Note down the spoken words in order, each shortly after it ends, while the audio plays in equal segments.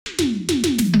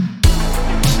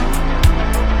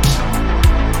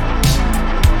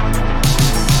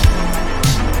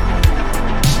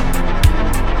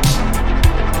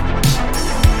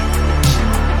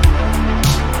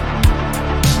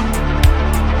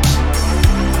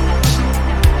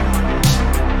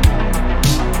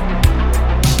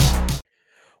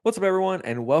What's up, everyone,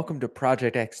 and welcome to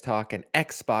Project X Talk, an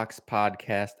Xbox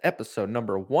podcast, episode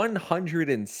number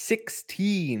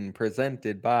 116,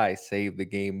 presented by Save the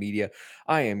Game Media.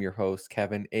 I am your host,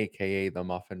 Kevin, aka the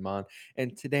Muffin Mon,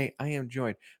 and today I am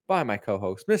joined by my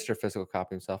co-host, Mr. Physical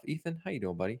Copy himself. Ethan, how you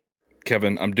doing, buddy?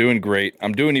 Kevin, I'm doing great.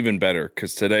 I'm doing even better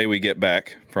because today we get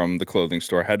back from the clothing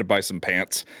store. I had to buy some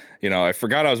pants. I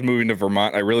forgot I was moving to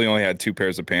Vermont. I really only had 2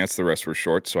 pairs of pants. The rest were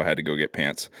shorts, so I had to go get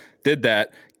pants. Did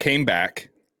that, came back.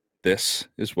 This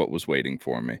is what was waiting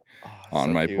for me Oh, on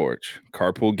so my cute. porch.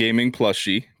 Carpool Gaming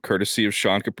plushie, courtesy of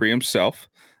Sean Capri himself.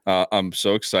 I'm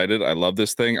so excited. I love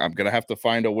this thing. I'm going to have to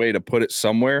find a way to put it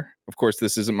somewhere. Of course,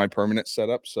 this isn't my permanent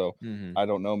setup, so I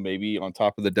don't know, maybe on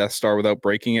top of the Death Star without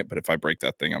breaking it, but if I break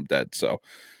that thing, I'm dead. So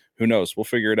who knows? We'll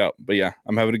figure it out. But yeah,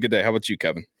 I'm having a good day. How about you,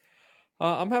 Kevin?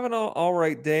 I'm having an all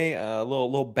right day. A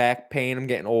little back pain. I'm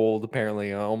getting old.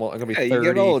 Apparently, I'm gonna be Hey, you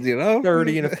get 30, old, you know?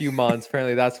 30 in a few months.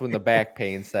 Apparently, that's when the back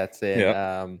pain sets in.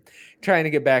 Yeah. Trying to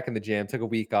get back in the gym. Took a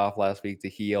week off last week to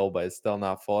heal, but it's still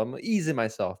not full. I'm easing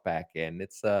myself back in.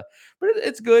 It's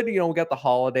good. We got the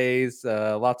holidays.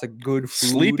 Lots of good food.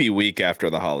 Sleepy week after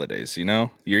the holidays,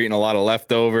 You're eating a lot of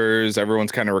leftovers.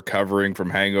 Everyone's kind of recovering from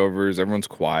hangovers. Everyone's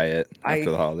quiet after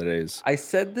the holidays. I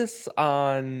said this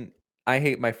on I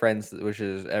Hate My Friends, which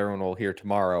is everyone will hear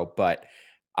tomorrow, but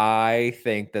I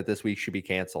think that this week should be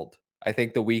canceled. I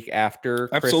think the week after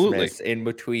Absolutely. Christmas, in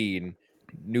between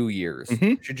New Year's,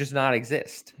 Mhm. should just not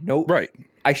exist. No, Right.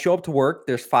 I show up to work.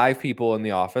 There's 5 people in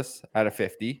the office out of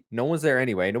 50. No one's there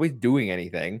anyway. Nobody's doing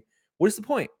anything. What is the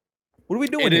point? What are we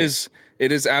doing It here? is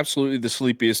absolutely the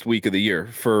sleepiest week of the year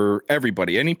for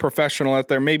everybody. Any professional out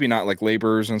there, maybe not like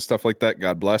laborers and stuff like that,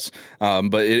 God bless.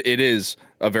 But it is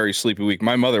a very sleepy week.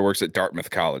 My mother works at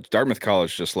Dartmouth College. Dartmouth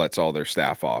College just lets all their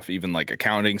staff off, even like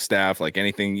accounting staff, like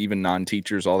anything, even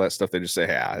non-teachers, all that stuff. They just say,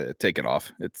 hey, take it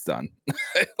off. It's done.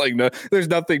 Like, no, there's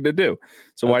nothing to do.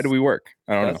 So why do we work?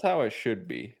 I don't know. That's how it should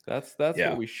be. That's what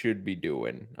Yeah. we should be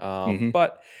doing. Hmm.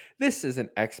 But this is an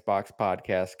Xbox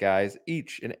podcast, guys.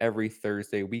 Each and every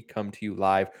Thursday, we come to you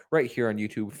live right here on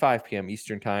YouTube, 5 p.m.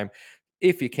 Eastern Time.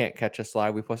 If you can't catch us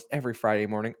live, we post every Friday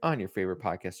morning on your favorite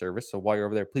podcast service. So while you're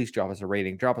over there, please drop us a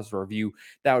rating, drop us a review.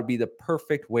 That would be the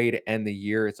perfect way to end the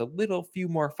year. It's a little few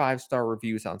more 5-star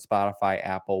reviews on Spotify,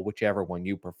 Apple, whichever one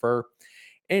you prefer.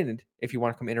 And if you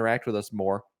want to come interact with us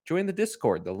more, join the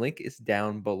Discord. The link is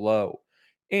down below.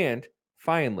 And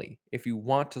finally, if you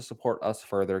want to support us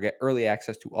further, get early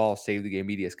access to all Save the Game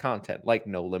Media's content, like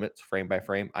No Limits, Frame by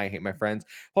Frame, I Hate My Friends,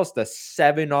 plus the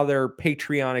 7 other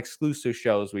Patreon exclusive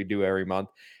shows we do every month,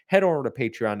 head over to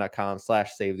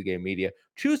patreon.com/Save the Game Media.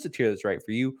 Choose the tier that's right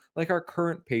for you, like our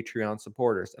current Patreon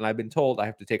supporters. And I've been told I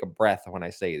have to take a breath when I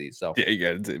say these. So Yeah, you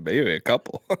got to maybe a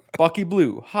couple. Bucky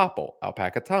Blue, Hopple,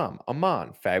 Alpaca Tom,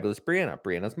 Amon, Fabulous Brianna,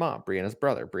 Brianna's mom, Brianna's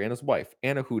brother, Brianna's wife,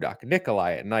 Anna Hudak,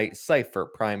 Nikolai at Night, Cypher,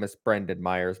 Primus, Brendan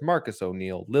Myers, Marcus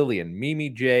O'Neill, Lillian, Mimi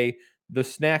J, The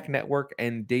Snack Network,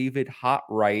 and David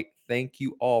Hotwright. Thank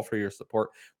you all for your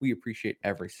support. We appreciate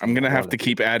every single I'm gonna one have of to you.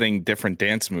 keep adding different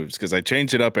dance moves because I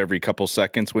change it up every couple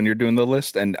seconds when you're doing the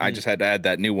list, and I just had to add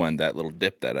that new one, that little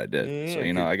dip that I did. So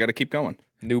Yeah, I got to keep going.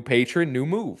 new patron, new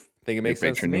move. Think it New makes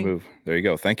sense to patron, new me. move. There you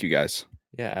go. Thank you guys.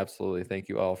 Yeah, absolutely. Thank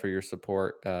you all for your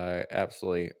support.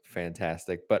 Absolutely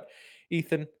fantastic. But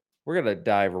Ethan, we're gonna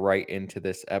dive right into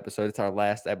this episode. It's our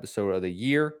last episode of the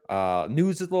year.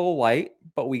 News is a little light,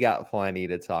 but we got plenty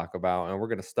to talk about. And we're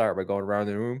gonna start by going around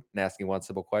the room and asking one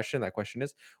simple question. That question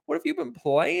is, what have you been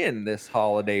playing this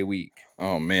holiday week?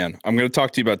 Oh man, I'm gonna talk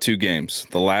to you about 2 games.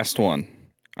 The last one,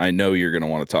 I know you're gonna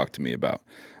want to talk to me about.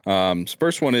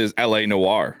 First one is LA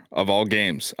Noir of all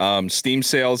games. Steam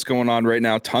sales going on right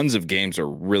now. Tons of games are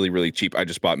really, really cheap. I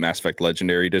just bought Mass Effect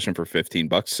Legendary Edition for $15,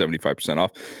 75%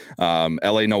 off.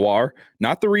 LA Noir,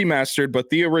 not the remastered,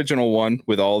 but the original one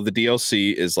with all the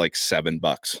DLC is like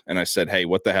 $7. And I said, hey,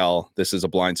 what the hell? This is a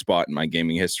blind spot in my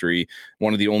gaming history.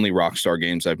 One of the only Rockstar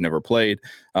games I've never played.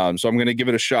 So I'm gonna give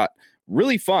it a shot.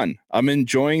 Really fun. I'm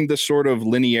enjoying the sort of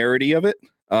linearity of it.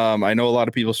 I know a lot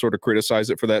of people sort of criticize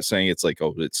it for that, saying it's like,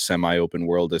 oh, it's semi-open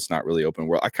world. It's not really open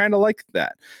world. I kind of like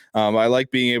that. I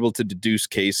like being able to deduce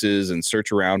cases and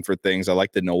search around for things. I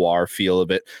like the noir feel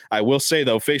of it. I will say,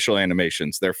 though, facial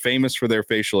animations. They're famous for their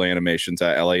facial animations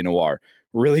at LA Noir.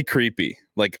 Really creepy,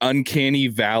 like uncanny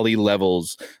valley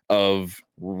levels of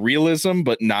realism,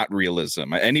 but not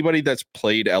realism. Anybody that's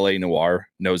played LA Noir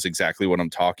knows exactly what I'm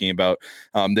talking about.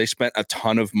 They spent a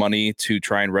ton of money to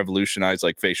try and revolutionize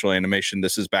like facial animation.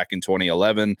 This is back in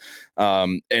 2011.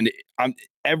 And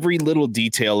every little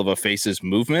detail of a face's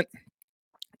movement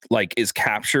like is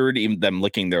captured, even them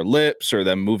licking their lips or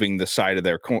them moving the side of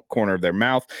their corner of their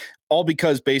mouth. all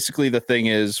because basically the thing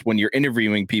is when you're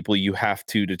interviewing people, you have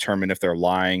to determine if they're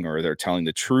lying or they're telling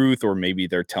the truth, or maybe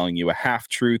they're telling you a half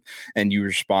truth, and you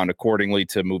respond accordingly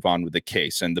to move on with the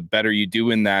case. And the better you do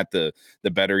in that, the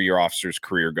better your officer's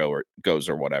career goes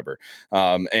or whatever.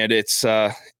 And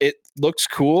it looks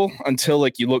cool until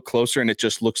like you look closer and it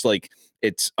just looks like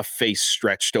it's a face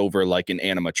stretched over like an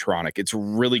animatronic. It's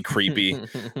really creepy.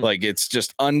 Like it's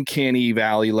just uncanny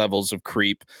valley levels of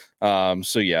creep.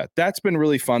 So yeah, that's been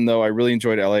really fun though. I really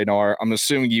enjoyed LA Noir. I'm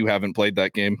assuming you haven't played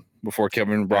that game before,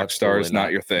 Kevin. Rockstar Absolutely is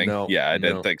not your thing. No, Yeah, I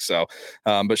didn't no. think so.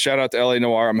 But shout out to LA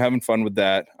Noir. I'm having fun with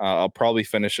that. I'll probably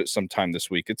finish it sometime this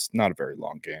week. It's not a very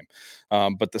long game.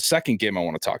 But the second game I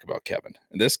want to talk about, Kevin,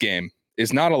 and this game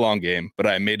is not a long game, but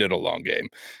I made it a long game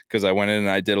because I went in and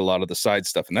I did a lot of the side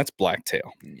stuff, and that's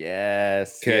Blacktail.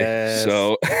 Yes. Okay, Yes.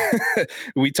 so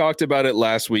we talked about it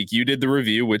last week. You did the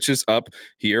review, which is up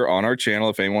here on our channel.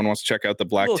 If anyone wants to check out the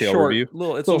Blacktail review, It's a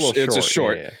little short. It's a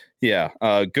short. Yeah.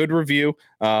 Good review,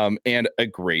 and a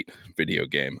great video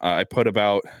game. I put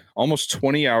about almost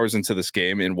 20 hours into this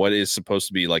game in what is supposed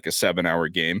to be like a 7-hour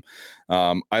game.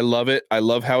 I love it. I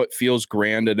love how it feels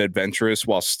grand and adventurous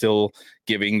while still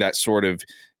giving that sort of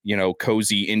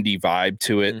cozy indie vibe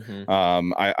to it.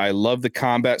 I love the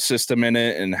combat system in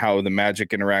it and how the magic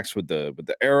interacts with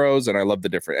the arrows, and I love the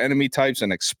different enemy types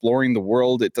and exploring the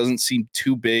world. It doesn't seem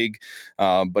too big,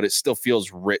 but it still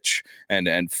feels rich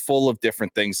and full of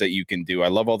different things that you can do. I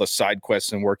love all the side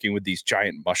quests and working with these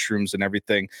giant mushrooms and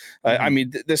everything. I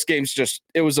mean, this game's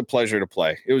it was a pleasure to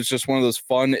play. It was just one of those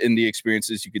fun indie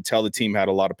experiences. You could tell the team had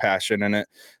a lot of passion in it,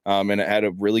 and it had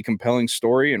a really compelling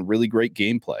story and really great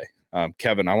gameplay.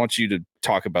 Kevin, I want you to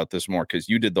talk about this more because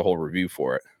you did the whole review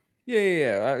for it.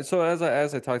 Yeah. So as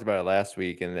I talked about it last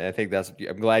week, and I think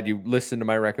I'm glad you listened to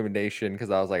my recommendation,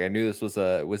 because I was like, I knew this was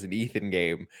an Ethan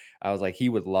game. I was like, he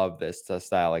would love this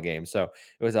style of game. So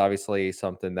it was obviously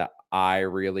something that I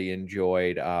really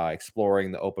enjoyed,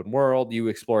 exploring the open world. You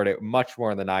explored it much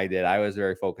more than I did. I was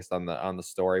very focused on the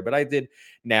story, but I did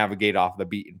navigate off the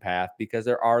beaten path because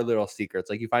there are little secrets.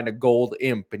 Like you find a gold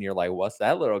imp, and you're like, what's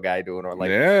that little guy doing? Or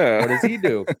like, Yeah. what does he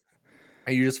do?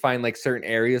 And you just find like certain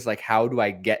areas, like how do I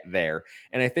get there?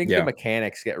 And I think the Yeah.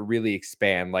 mechanics get really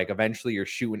expand. Like eventually you're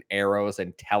shooting arrows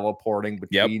and teleporting Yep.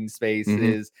 between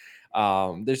spaces.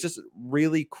 There's just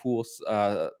really cool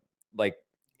like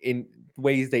in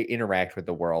ways they interact with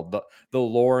the world. The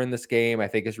lore in this game I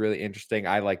think is really interesting.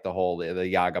 I like the whole the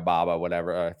Yaga Baba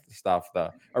whatever stuff,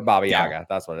 the or Baba Yeah. Yaga.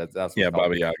 That's what it's Yeah. called.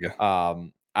 Baba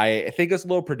Yaga. I think it's a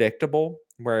little predictable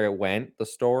where it went, the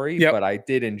story, Yep. but I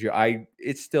did enjoy.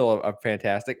 It's still a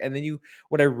fantastic. And then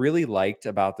what I really liked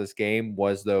about this game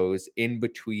was those in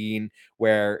between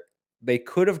where they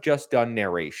could have just done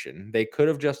narration. They could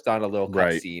have just done a little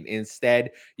Right. cutscene.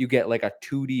 Instead, you get like a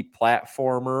 2D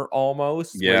platformer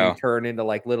almost, where you Yeah. turn into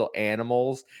like little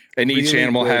animals. And each Really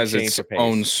animal good has change its of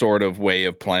own pace. sort of way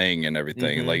of playing and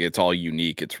everything. hmm Like it's all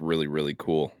unique. It's really, really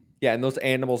cool. Yeah, and those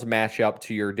animals match up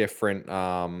to your different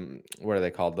what are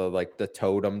they called? The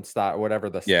totem style,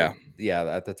 whatever Yeah. yeah,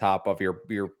 at the top of your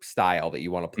style that you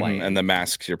want to play And in. the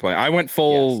masks you're playing. I went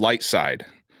full Yes. light side.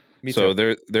 Me too.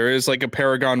 So there is like a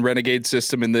Paragon Renegade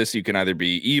system in this. You can either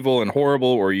be evil and horrible,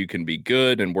 or you can be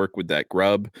good and work with that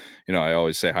grub. I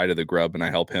always say hi to the grub and I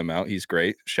help him out. He's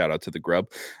great. Shout out to the grub.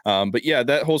 But yeah,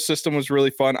 that whole system was really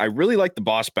fun. I really like the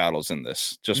boss battles in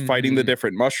this. Just fighting the Mhm.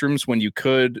 different mushrooms when you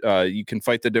could. You can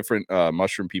fight the different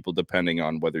mushroom people depending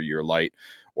on whether you're light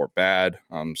or bad.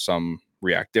 Some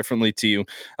react differently to you,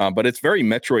 but it's very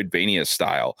Metroidvania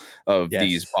style of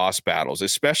these Yes. boss battles,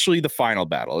 especially the final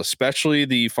battle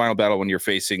when you're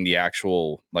facing the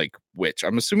actual like witch.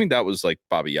 I'm assuming that was like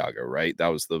Baba Yaga, right? That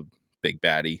was the big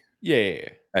baddie Yeah.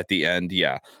 at the end.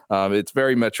 Yeah. It's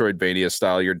very Metroidvania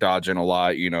style. You're dodging a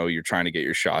lot, you're trying to get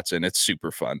your shots in. It's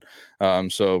super fun.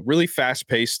 So really fast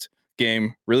paced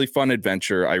game, really fun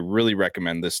adventure. I really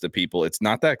recommend this to people. It's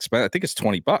not that expensive. I think it's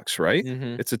 $20, right?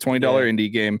 Mhm. It's a $20 Yeah.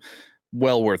 indie game.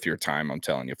 Well worth your time, I'm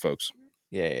telling you, folks.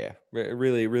 Yeah.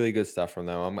 Really, really good stuff from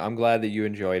them. I'm glad that you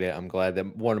enjoyed it. I'm glad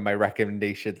that one of my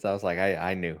recommendations, I was like,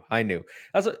 I knew.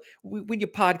 That's what when you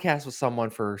podcast with someone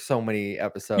for so many You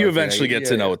episodes, eventually get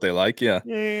to know what they like. Yeah.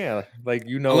 yeah. Like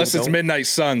Unless it's don't Midnight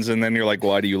Suns, and then you're like,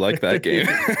 why do you like that game?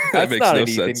 That That's makes not no an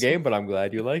Ethan sense. game, but I'm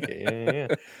glad you like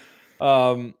it.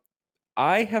 Yeah.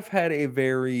 I have had a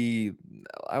very,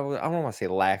 I don't want to say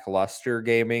lackluster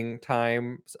gaming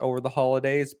times over the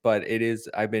holidays, but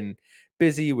I've been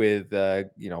busy with,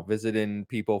 visiting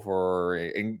people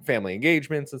for family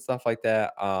engagements and stuff like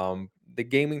that. The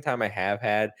gaming time I have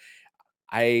had,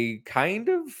 I kind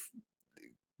of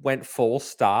went full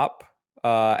stop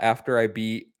after I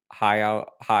beat high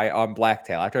on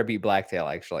Blacktail after I beat Blacktail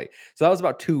actually. So that was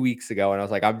about 2 weeks ago, and I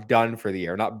was like, I'm done for the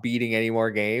year. I'm not beating any more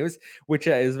games, which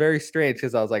is very strange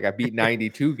because I was like, I beat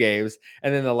 92 games,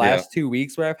 and then the Yeah. last 2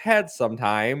 weeks where I've had some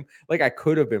time, like I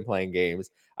could have been playing games,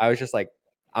 I was just like,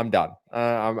 I'm done.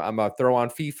 I'm gonna throw on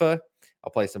FIFA.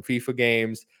 I'll play some FIFA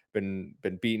games. Been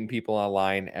beating people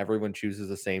online. Everyone chooses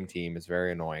the same team. It's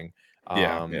very annoying.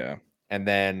 Yeah. Um, Yeah. and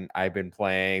then I've been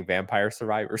playing Vampire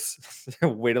Survivors,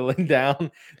 whittling down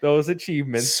those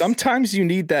achievements. Sometimes you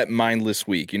need that mindless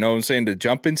week, you know what I'm saying, to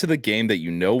jump into the game that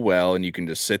you know well and you can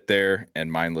just sit there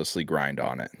and mindlessly grind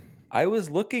on it. I was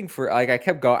looking for like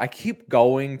I keep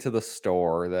going to the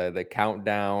store, the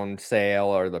countdown sale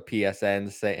or the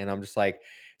PSN sale, and I'm just like,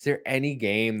 is there any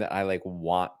game that I like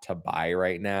want to buy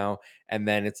right now? And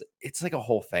then it's like a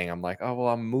whole thing. I'm like, oh well,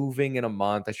 I'm moving in a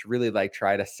month. I should really like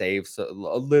try to save a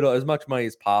little as much money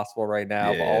as possible right now,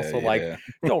 but Yeah, also like yeah.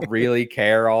 don't really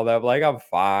care all that. Like I'm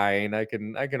fine. I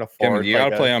can Kevin, afford you like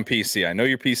gotta play a on PC. I know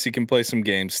your PC can play some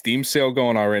games. Steam sale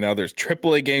going on right now. There's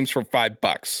AAA games for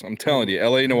 $5. I'm telling you,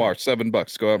 LA Noir,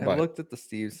 $7. Go out and I buy it. looked at the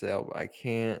Steve sale, but I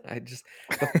can't. I just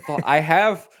the thought I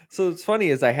have. So it's funny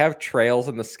is I have Trails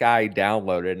in the Sky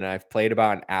downloaded, and I've played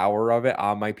about an hour of it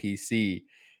on my PC.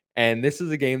 And this is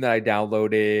a game that I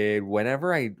downloaded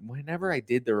whenever I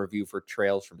did the review for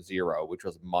Trails from Zero, which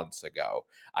was months ago.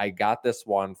 I got this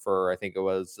one for I think it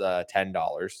was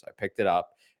 $10. I picked it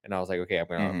up, and I was like, okay, I'm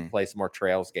gonna Hmm. play some more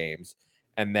Trails games.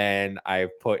 And then I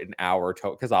put an hour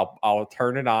to because I'll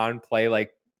turn it on, play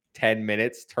like 10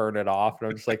 minutes, turn it off. And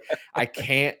I'm just like, I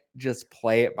can't just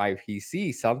play it by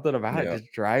PC. Something about it Yeah.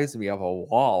 just drives me up a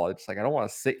wall. It's like I don't want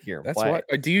to sit here and That's play.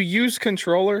 why. Do you use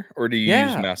controller or do you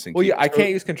use Yeah. mouse and Well, yeah, I keyboard? can't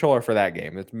use controller for that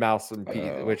game. It's mouse and P,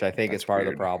 Oh, which I think is that's part of the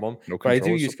weird. problem. No But I do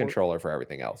controller use support? controller for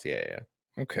everything else. Yeah,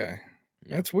 yeah, Okay.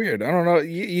 yeah. That's weird. I don't know.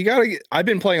 You gotta I've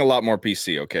been playing a lot more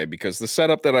PC, okay, because the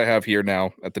setup that I have here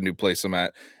now at the new place I'm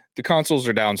at, the consoles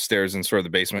are downstairs in sort of the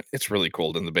basement. It's really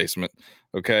cold in the basement.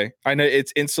 Okay. I know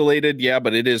it's insulated, yeah,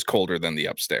 but it is colder than the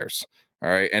upstairs. All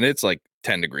right. And it's like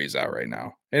 10 degrees out right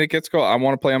now. And it gets cold. I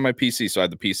want to play on my PC. So I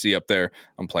have the PC up there.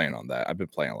 I'm playing on that. I've been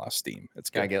playing a lot of Steam. It's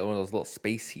Gotta good. get one of those little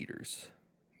space heaters.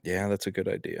 Yeah, that's a good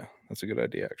idea. That's a good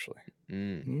idea, actually.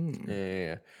 Mm. Yeah, Mm. yeah,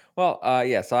 yeah. Well,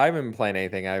 yeah. So I haven't been playing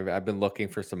anything. I've been looking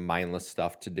for some mindless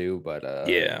stuff to do, but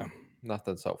Yeah,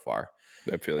 nothing so far.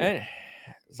 I feel you. And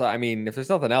so, I mean, if there's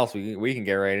nothing else, we can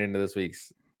get right into this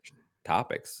week's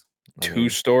topics. I Two mean,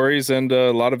 stories and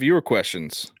a lot of viewer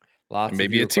questions. And lots of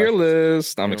maybe a viewer tier questions,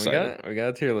 list. I'm and excited. we got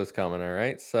a tier list coming. All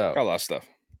right, so Got a lot of stuff.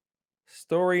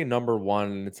 story number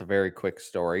one. And it's a very quick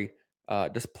story.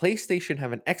 Does PlayStation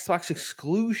have an Xbox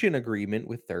exclusion agreement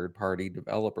with third-party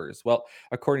developers? Well,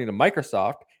 according to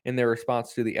Microsoft, in their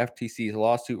response to the FTC's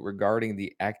lawsuit regarding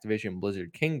the Activision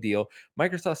Blizzard King deal,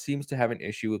 Microsoft seems to have an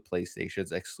issue with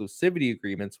PlayStation's exclusivity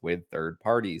agreements with third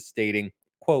parties, stating,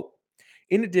 quote,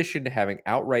 in addition to having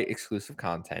outright exclusive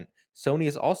content, Sony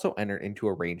has also entered into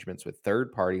arrangements with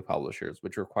third party publishers,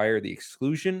 which require the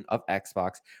exclusion of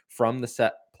Xbox from the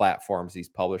set platforms these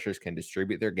publishers can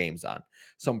distribute their games on.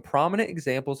 Some prominent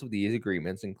examples of these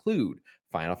agreements include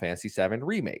Final Fantasy VII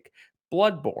Remake,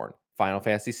 Bloodborne, Final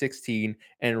Fantasy 16,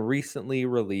 and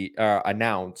recently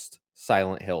announced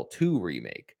Silent Hill 2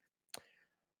 Remake.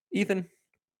 Ethan,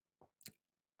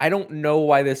 I don't know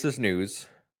why this is news.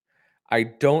 I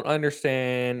don't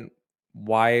understand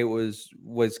why it was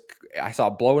I saw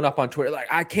it blowing up on Twitter like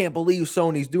I can't believe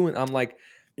Sony's doing. I'm like,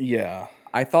 Yeah.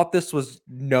 I thought this was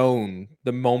known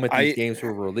the moment these I games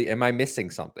were released. Am I missing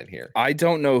something here? I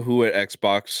don't know who at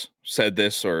Xbox said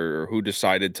this or who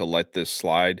decided to let this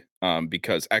slide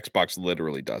because Xbox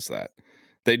literally does that.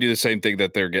 They do the same thing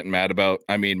that they're getting mad about.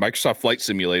 I mean, Microsoft Flight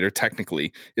Simulator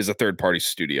technically is a third-party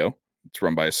studio. It's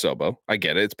run by Asobo. I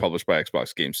get it. It's published by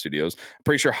Xbox Game Studios. I'm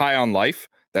pretty sure High on Life,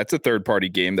 that's a third-party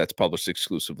game that's published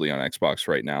exclusively on Xbox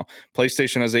right now.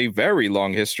 PlayStation has a very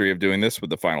long history of doing this with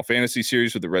the Final Fantasy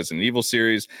series, with the Resident Evil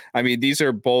series. I mean, these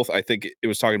are both, I think it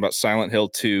was talking about Silent Hill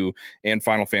 2 and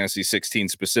Final Fantasy 16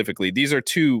 specifically. These are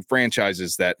two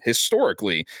franchises that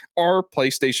historically are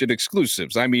PlayStation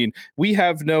exclusives. I mean, we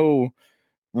have no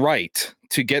right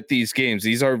to get these games.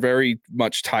 These are very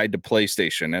much tied to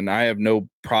PlayStation, and I have no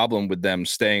problem with them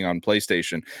staying on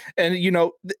PlayStation. And, you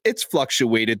know, it's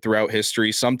fluctuated throughout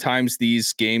history. Sometimes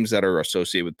these games that are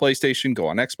associated with PlayStation go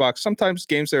on Xbox. Sometimes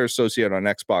games that are associated on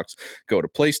Xbox go to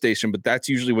PlayStation, but that's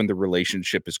usually when the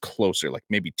relationship is closer, like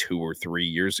maybe 2 or 3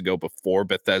 years ago before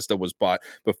Bethesda was bought,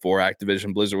 before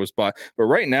Activision Blizzard was bought. But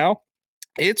right now,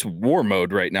 it's war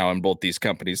mode right now in both these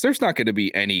companies. There's not going to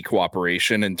be any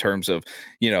cooperation in terms of,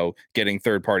 getting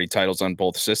third-party titles on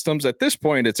both systems. At this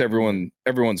point, it's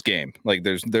everyone's game. Like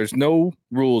there's no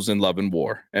rules in Love and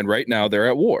War. And right now they're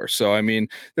at war. So I mean,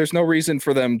 there's no reason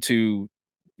for them to,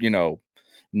 you know,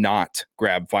 not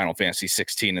grab Final Fantasy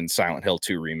 16 and Silent Hill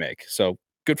 2 remake. So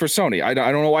good for Sony. I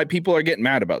don't know why people are getting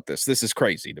mad about this. This is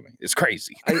crazy to me. It's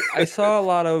crazy. I saw a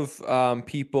lot of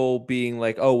people being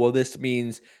like, "Oh, well, this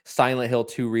means Silent Hill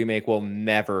 2 remake will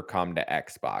never come to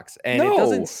Xbox," and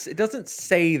No. it doesn't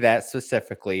say that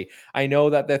specifically. I know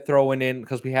that they're throwing in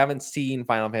because we haven't seen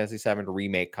Final Fantasy 7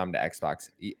 remake come to Xbox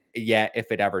yet,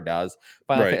 if it ever does.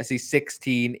 Final Right. Fantasy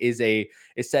 16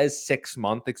 it says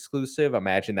 6-month exclusive.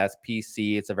 Imagine that's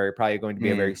PC. It's probably going to be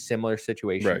a very Mm, similar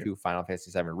situation right. to Final Fantasy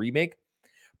 7 remake.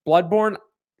 Bloodborne,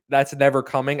 that's never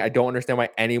coming. I don't understand why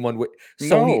anyone would.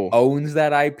 Sony No. owns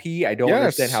that IP. I don't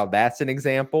understand Yes. how that's an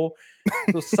example.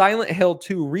 So Silent Hill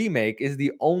 2 remake is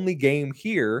the only game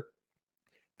here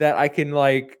that I can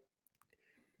like.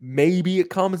 Maybe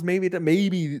it comes. Maybe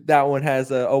that one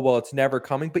has a. Oh well, it's never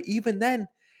coming. But even then,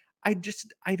 I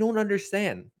don't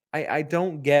understand. I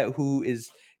don't get who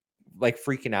is like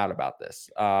freaking out about this.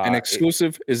 An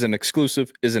exclusive is an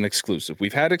exclusive is an exclusive.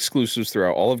 We've had exclusives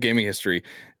throughout all of gaming history.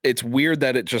 It's weird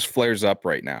that it just flares up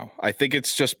right now. I think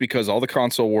it's just because all the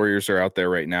console warriors are out there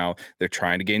right now. They're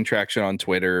trying to gain traction on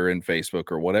Twitter and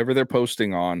Facebook or whatever they're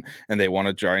posting on, and they want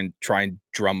to try and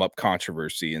drum up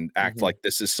controversy and act Mhm. like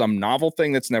this is some novel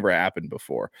thing that's never happened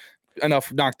before.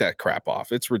 Enough, knock that crap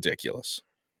off. It's ridiculous.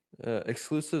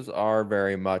 Exclusives are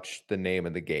very much the name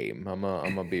of the game. I'm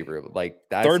gonna be real. Like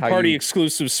that's Third how party you.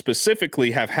 exclusives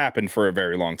specifically have happened for a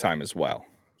very long time as well.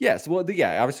 Yes, well,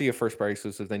 yeah, obviously you have first party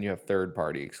exclusives, then you have third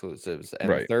party exclusives, and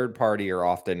the Right. third party are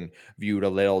often viewed a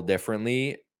little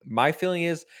differently. My feeling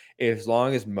is, as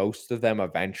long as most of them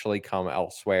eventually come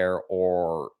elsewhere,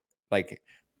 or like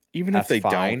Even if that's they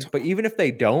don't. fine. But even if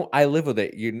they don't, I live with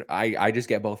it. I just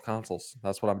get both consoles.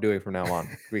 That's what I'm doing from now on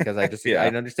because I Yeah.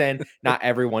 understand not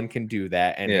everyone can do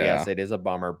that, and Yeah. yes, it is a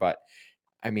bummer. But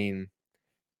I mean,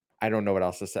 I don't know what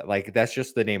else to say. Like that's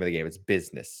just the name of the game. It's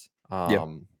business. Yeah.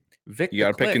 Vic You the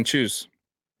got to pick Click and choose.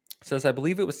 says, I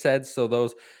believe it was said so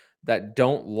those that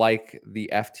don't like the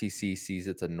FTC sees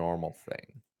it's a normal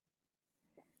thing.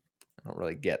 I don't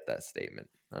really get that statement.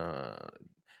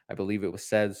 I believe it was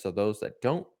said so those that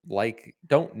don't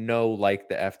know like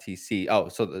the FTC. Oh,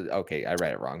 so okay, I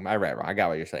read it wrong. I read it wrong. I got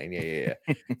what you're saying. Yeah, yeah,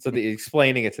 yeah. So the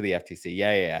explaining it to the FTC.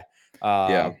 Yeah, yeah, yeah.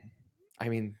 Yeah. I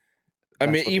mean, I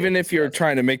mean, that's what the even if FTC you're does.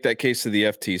 trying to make that case to the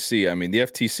FTC, I mean, the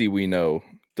FTC we know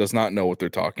does not know what they're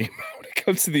talking about when it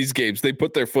comes to these games. They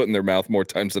put their foot in their mouth more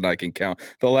times than I can count.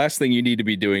 The last thing you need to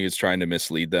be doing is trying to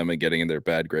mislead them and getting in their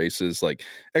bad graces. Like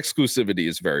exclusivity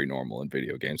is very normal in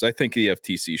video games. I think the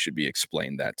FTC should be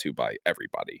explained that to by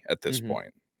everybody at this Hmm.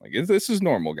 point. Like this is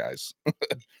normal, guys.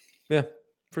 Yeah,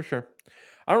 for sure.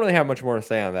 I don't really have much more to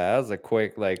say on that. That was a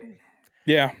quick like.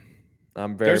 Yeah.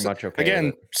 I'm very There's much okay with again,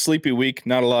 it. sleepy week,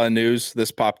 not a lot of news. This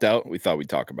popped out. We thought we'd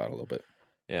talk about it a little bit.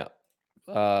 Yeah.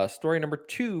 Story number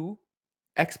 2,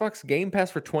 Xbox Game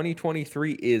Pass for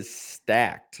 2023 is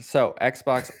stacked. So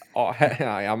Xbox,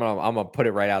 I'm gonna put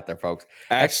it right out there, folks.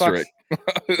 Xbox, Asterisk.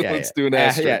 yeah, Let's do an yeah,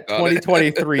 asterisk on it.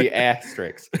 2023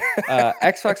 asterisks.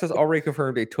 Xbox has already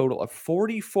confirmed a total of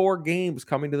 44 games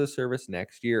coming to the service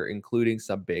next year, including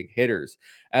some big hitters.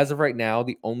 As of right now,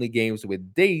 the only games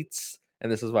with dates, and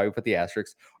this is why we put the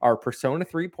asterisks, are Persona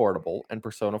 3 Portable and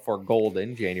Persona 4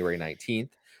 Golden, January 19th.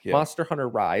 Yeah. Monster Hunter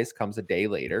Rise comes a day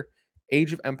later.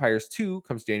 Age of Empires 2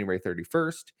 comes January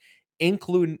 31st.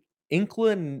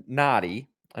 Inclinati,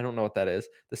 I don't know what that is,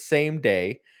 the same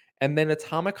day. And then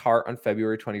Atomic Heart on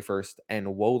February 21st and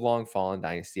Wolong Fallen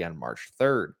Dynasty on March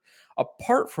 3rd.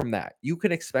 Apart from that, you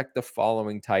can expect the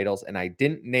following titles, and I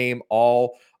didn't name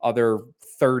all other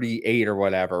 38 or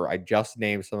whatever. I just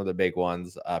named some of the big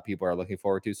ones people are looking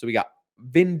forward to. So we got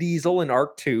Vin Diesel in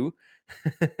Arc 2,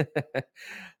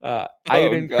 Oh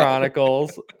Iron god.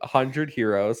 Chronicles, 100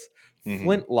 Heroes, Mhm.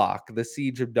 Flintlock, The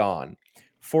Siege of Dawn,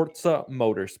 Forza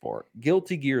Motorsport,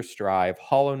 Guilty Gear Strive,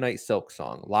 Hollow Knight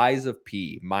Silksong, Lies of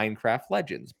P, Minecraft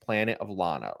Legends, Planet of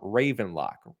Lana,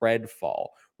 Ravenlock, Redfall,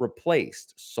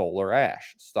 Replaced, Solar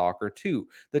Ash, Stalker 2,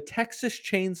 The Texas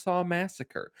Chainsaw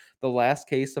Massacre, The Last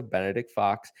Case of Benedict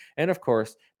Fox, and of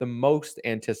course, the most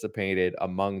anticipated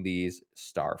among these,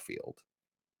 Starfield.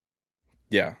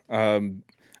 Yeah.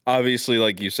 Obviously,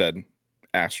 like you said,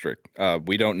 asterisk.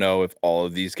 We don't know if all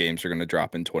of these games are going to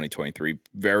drop in 2023.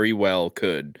 Very well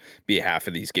could be half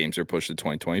of these games are pushed to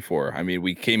 2024. I mean,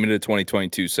 we came into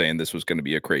 2022 saying this was going to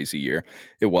be a crazy year.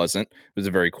 It wasn't. It was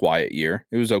a very quiet year.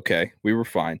 It was okay. We were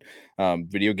fine.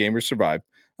 Video gamers survived.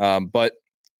 But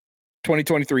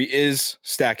 2023 is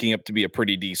stacking up to be a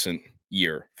pretty decent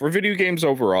year for video games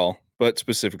overall, but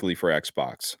specifically for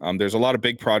Xbox. There's a lot of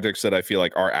big projects that I feel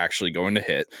like are actually going to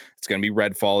hit. It's going to be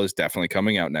Redfall is definitely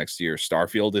coming out next year.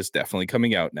 Starfield is definitely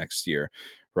coming out next year,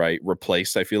 right?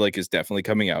 Replaced, I feel like, is definitely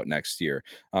coming out next year.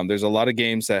 There's a lot of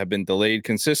games that have been delayed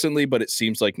consistently, but it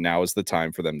seems like now is the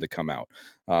time for them to come out.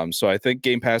 So I think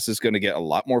Game Pass is going to get a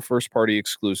lot more first-party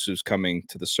exclusives coming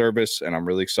to the service, and I'm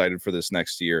really excited for this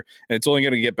next year. And it's only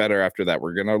going to get better after that.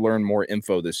 We're going to learn more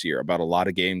info this year about a lot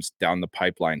of games down the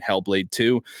pipeline. Hellblade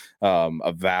 2,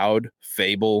 Avowed,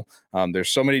 Fable. There's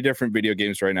so many different video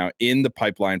games right now in the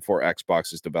pipeline for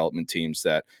Xbox's development teams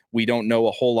that we don't know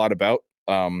a whole lot about.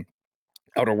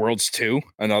 Outer Worlds 2,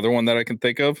 another one that I can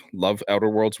think of. Love Outer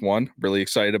Worlds 1. Really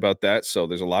excited about that. So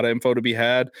there's a lot of info to be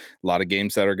had, a lot of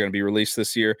games that are going to be released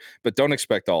this year, but don't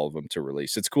expect all of them to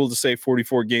release. It's cool to say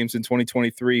 44 games in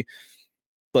 2023.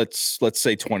 Let's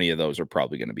say 20 of those are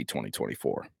probably going to be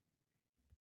 2024.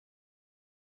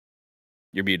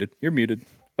 You're muted. You're muted.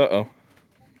 Uh-oh.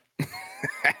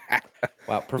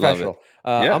 Wow, professional.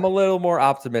 Yeah. I'm a little more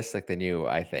optimistic than you,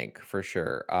 I think, for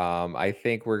sure. I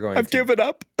think we're going I've to given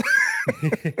up.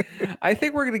 I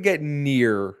think we're going to get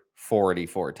near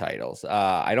 44 titles.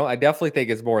 I definitely think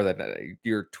it's more than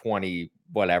your 20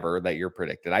 whatever that you're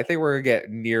predicted. I think we're going to get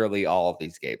nearly all of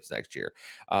these games next year.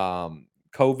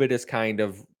 COVID has kind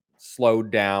of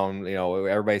slowed down,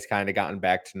 everybody's kind of gotten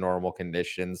back to normal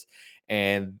conditions,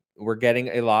 and we're getting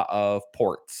a lot of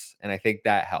ports, and I think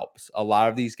that helps. A lot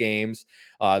of these games,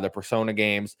 the Persona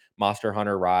games, Monster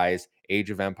Hunter Rise,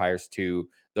 Age of Empires 2,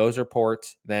 those are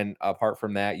ports. Then apart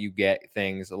from that, you get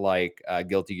things like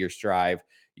Guilty Gear Strive.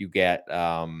 You get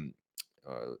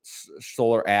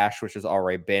Solar Ash, which has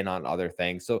already been on other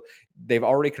things. So they've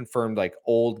already confirmed like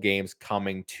old games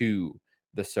coming to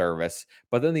the service.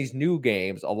 But then these new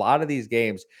games, a lot of these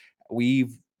games,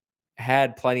 we've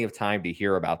had plenty of time to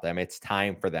hear about them. It's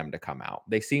time for them to come out.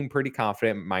 They seem pretty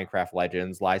confident. Minecraft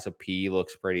Legends, Liza P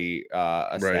looks pretty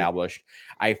Right. established.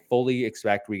 I fully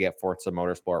expect we get Forza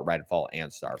Motorsport, Redfall,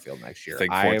 and Starfield next year.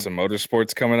 Think Forza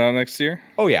Motorsport's coming out next year?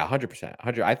 Oh yeah, 100%.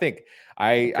 100. I think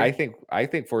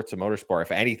Forza Motorsport,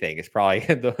 if anything, is probably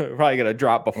probably going to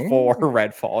drop before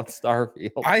Redfall and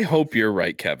Starfield. I hope you're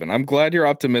right, Kevin. I'm glad you're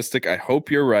optimistic. I hope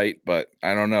you're right, but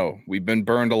I don't know. We've been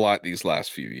burned a lot these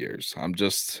last few years. I'm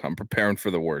preparing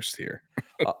for the worst here.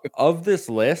 Of this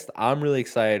list, I'm really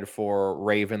excited for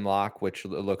Ravenlock, which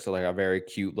looks like a very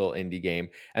cute little indie game,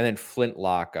 and then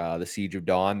Flintlock, The Siege of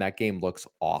Dawn. That game looks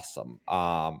awesome.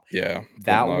 Yeah,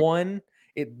 That Flintlock. one,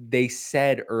 they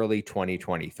said early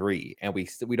 2023, and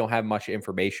we don't have much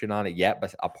information on it yet.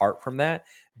 But apart from that,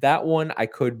 that one I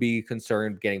could be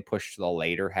concerned getting pushed to the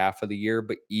later half of the year.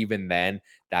 But even then,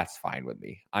 that's fine with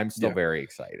me. I'm still very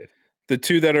excited. The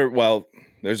two that are, well,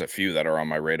 there's a few that are on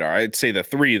my radar. I'd say the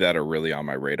three that are really on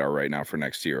my radar right now for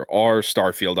next year are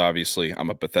Starfield, obviously. I'm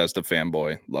a Bethesda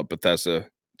fanboy. Love Bethesda.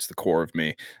 It's the core of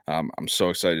me. I'm so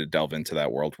excited to delve into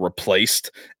that world.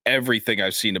 Replaced, everything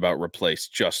I've seen about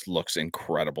Replaced just looks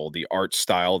incredible. The art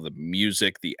style, the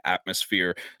music, the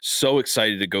atmosphere. So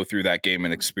excited to go through that game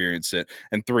and experience it.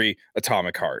 And 3,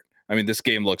 Atomic Heart. I mean, this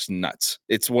game looks nuts.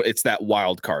 It's that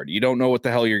wild card. You don't know what the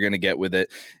hell you're going to get with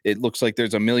it. It looks like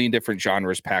there's a million different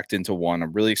genres packed into one.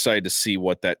 I'm really excited to see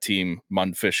what that team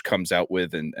Mundfish comes out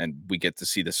with, and we get to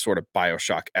see this sort of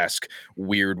BioShock-esque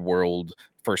weird world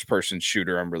first-person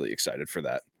shooter. I'm really excited for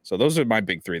that. So those are my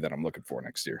big 3 that I'm looking for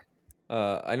next year.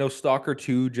 I know Stalker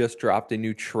 2 just dropped a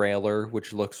new trailer,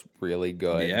 which looks really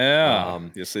good. Yeah,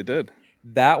 yes, they did.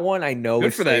 That one I know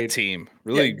good for that team.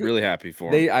 Really, really happy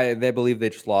for them. They believe they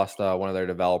just lost one of their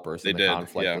developers in the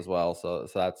conflict as well. So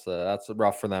that's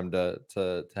rough for them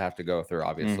to have to go through,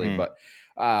 obviously. But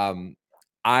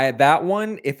that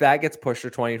one, if that gets pushed to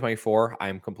 2024,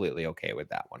 I'm completely okay with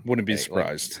that one. Wouldn't be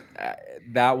surprised.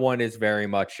 That one is very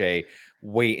much a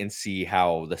wait and see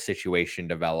how the situation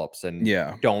develops, and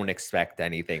don't expect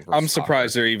anything. I'm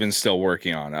surprised they're even still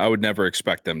working on it. I would never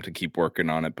expect them to keep working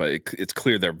on it, but it's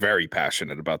clear they're very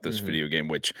passionate about this video game,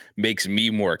 which makes me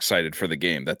more excited for the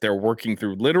game, that they're working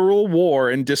through literal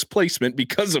war and displacement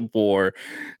because of war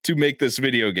to make this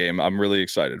video game. I'm really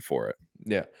excited for it.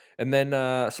 Yeah. And then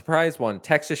surprise one,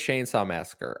 Texas Chainsaw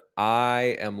Massacre.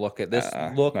 I am looking. This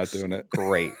looks not doing it.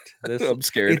 Great. This I'm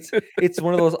scared. It's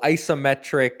one of those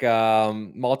isometric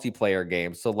multiplayer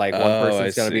games. So like one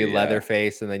person's going to be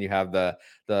Leatherface, and then you have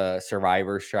the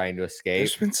survivors trying to escape.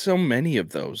 There's been so many of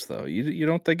those though. You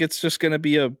don't think it's just going to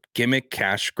be a gimmick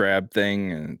cash grab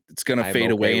thing and it's going to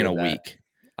fade away in a week?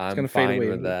 I'm gonna fade fine away a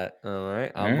with little. that. All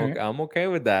right. All right. I'm okay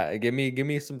with that. Give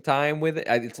me some time with it.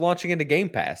 It's launching into Game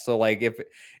Pass. So like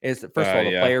it's first of all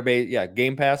the Yeah. player base, yeah,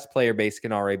 Game Pass player base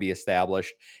can already be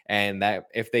established. And that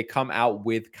if they come out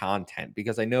with content,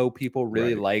 because I know people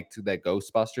really Right. liked that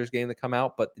Ghostbusters game that come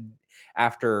out, but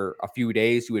after a few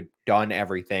days, you had done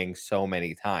everything so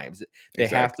many times. They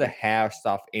have to Exactly. have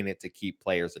stuff in it to keep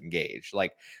players engaged.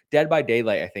 Like Dead by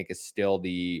Daylight, I think, is still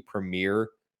the premier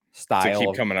To style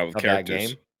keep coming out with of that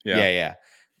characters. game. Yeah. Yeah,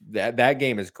 yeah. That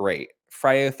game is great.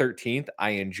 Friday the 13th,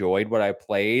 I enjoyed what I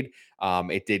played.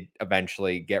 It did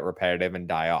eventually get repetitive and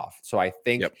die off. So I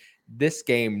think Yep. this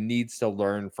game needs to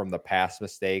learn from the past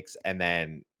mistakes and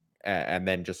then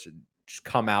just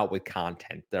come out with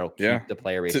content that'll Yeah. keep the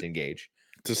player base engaged.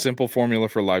 It's a simple formula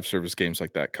for live service games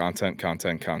like that. Content,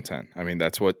 content, content. I mean,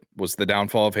 that's what was the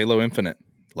downfall of Halo Infinite.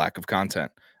 Lack of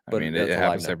content. I But mean, it that's alive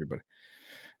happens to now. everybody.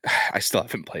 I still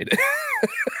haven't played it.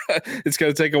 It's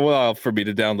going to take a while for me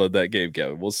to download that game,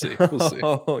 Kevin. We'll see. We'll see.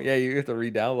 Oh, yeah, you have to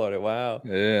re-download it. Wow.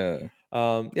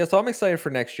 Yeah. Yeah, so I'm excited for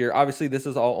next year. Obviously, this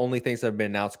is all only things that have been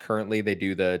announced currently. They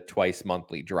do the twice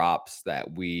monthly drops that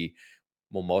we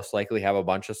will most likely have a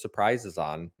bunch of surprises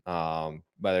on,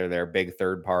 whether they're big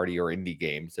third party or indie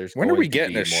games. There's When are we going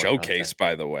to getting be a more showcase, content.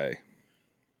 by the way?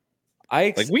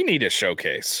 I Like, we need a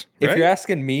showcase, If you're right?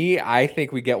 asking me, I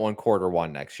think we get one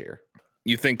Q1 next year.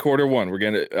 You think Q1, we're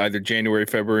going to either January,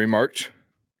 February, March?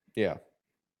 Yeah.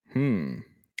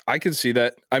 I can see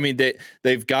that. I mean,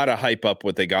 they've got to hype up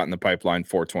what they got in the pipeline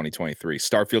for 2023.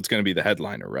 Starfield's going to be the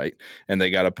headliner, right? And they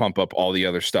got to pump up all the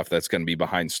other stuff that's going to be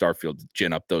behind Starfield to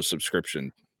gin up those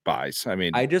subscription buys. I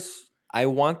mean, I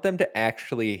want them to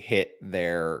actually hit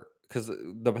their because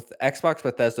the Xbox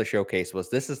Bethesda showcase was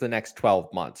this is the next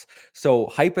 12 months. So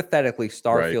hypothetically, right.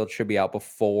 Starfield should be out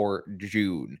before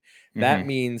June. That Mm-hmm.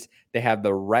 means they have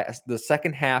the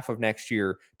second half of next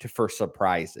year for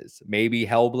surprises. Maybe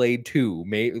Hellblade 2,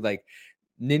 maybe like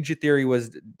Ninja Theory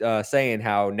was saying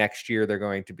how next year they're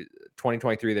going to be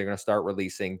 2023, they're going to start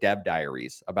releasing dev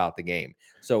diaries about the game.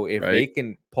 So if Right. they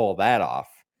can pull that off,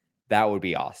 that would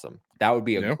be awesome. That would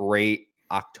be a Yeah. great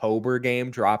October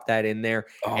game. Drop that in there,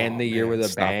 end Oh, the year man, with a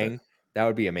stop it. bang. That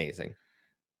would be amazing.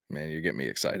 Man, you get me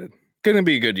excited. Going to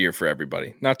be a good year for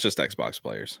everybody, not just Xbox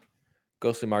players.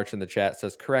 Ghostly March in the chat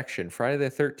says, correction, Friday the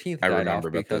 13th I died remember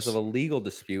off about because this. of a legal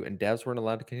dispute and devs weren't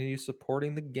allowed to continue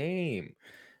supporting the game.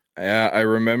 Yeah, I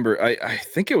remember. I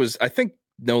think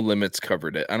No Limits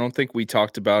covered it. I don't think we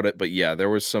talked about it, but yeah, there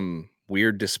was some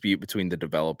weird dispute between the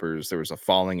developers. There was a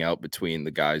falling out between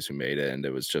the guys who made it, and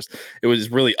it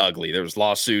was really ugly. There was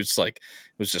lawsuits, like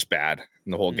it was just bad.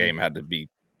 And the whole game had to be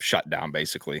shut down,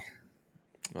 basically.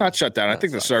 Not shut down. I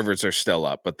think the servers are still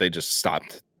up, but they just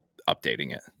stopped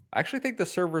updating it. I actually think the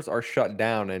servers are shut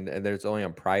down and there's only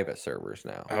on private servers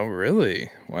now. Oh, really?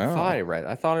 Wow.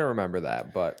 I thought I remember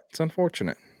that, but It's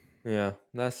unfortunate. yeah,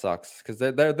 that sucks because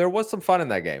there was some fun in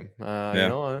that game.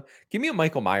 Yeah. Give me a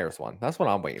Michael Myers one. That's what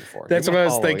I'm waiting for. That's Give me what a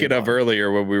I was thinking Halloween of one.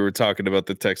 earlier when we were talking about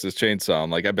the Texas Chainsaw.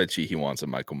 I'm like, I bet you he wants a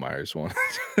Michael Myers one.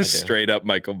 Straight up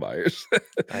Michael Myers.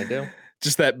 I do.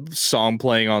 Just that song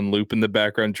playing on loop in the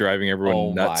background, driving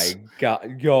everyone nuts. Oh my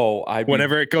god, yo!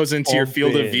 Whenever it goes into your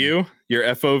field of view, your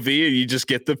FOV, and you just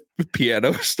get the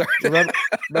piano started.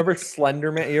 Remember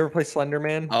Slenderman? You ever play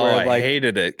Slenderman? Oh, I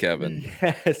hated it, Kevin.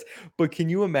 Yes, but can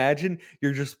you imagine?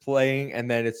 You're just playing, and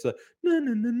then it's the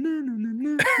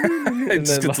It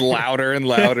just gets louder and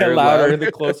louder and and louder.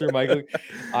 the closer Michael.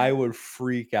 I would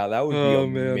freak out. That would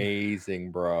be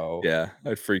amazing, bro. Yeah,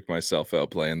 I'd freak myself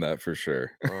out playing that for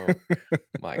sure. Oh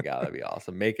my god, that'd be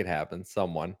awesome. Make it happen,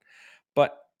 someone.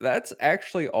 But that's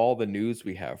actually all the news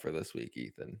we have for this week,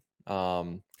 Ethan.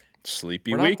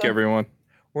 Sleepy week, everyone.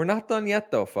 We're not done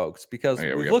yet, though, folks, because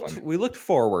we looked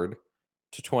forward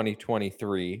to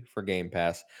 2023 for Game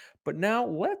Pass, but now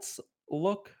let's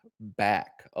look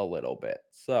back a little bit.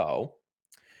 So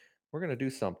we're gonna do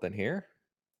something here,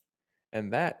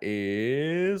 and that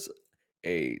is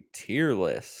a tier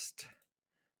list.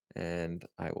 And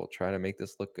I will try to make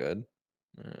this look good.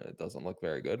 It doesn't look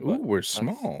very good. Ooh, we're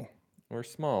small. We're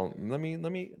small. Let me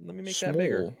make that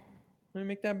bigger. Let me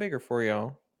make that bigger for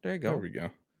y'all. There you go. There we go.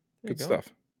 Good stuff.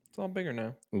 It's all bigger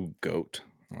now. Ooh, goat.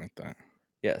 I like that.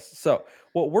 Yes. So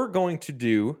what we're going to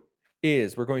do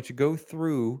is we're going to go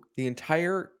through the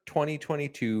entire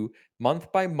 2022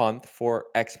 month by month for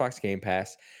Xbox Game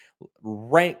Pass,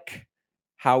 rank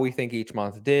how we think each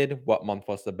month did, what month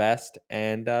was the best,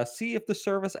 and see if the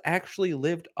service actually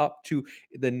lived up to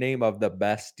the name of the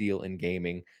best deal in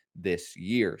gaming this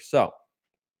year. So,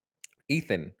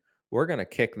 Ethan, we're going to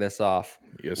kick this off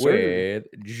with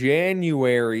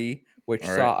January, which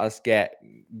saw us get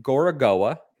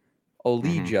Gorogoa,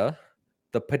 Olija,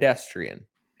 The Pedestrian,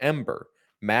 Ember,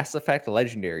 Mass Effect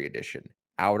Legendary Edition,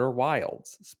 Outer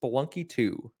Wilds, Spelunky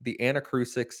 2, The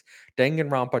Anacrucics,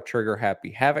 Danganronpa Trigger Happy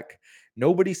Havoc,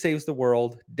 Nobody Saves the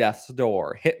World, Death's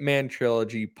Door, Hitman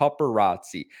Trilogy,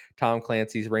 Paparazzi, Tom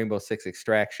Clancy's Rainbow Six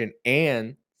Extraction,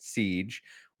 and Siege,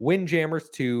 Windjammers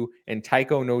 2, and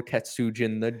Taiko no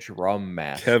Tetsujin, the Drum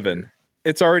Master. Kevin,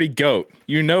 it's already GOAT.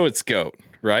 You know it's GOAT,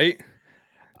 right?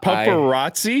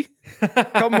 Paparazzi?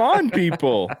 Come on,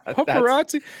 people.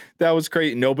 Paparazzi. That was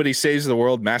great. Nobody Saves the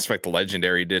World, Mass Effect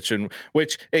Legendary Edition,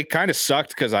 which it kind of sucked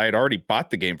because I had already bought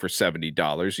the game for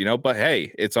 $70, but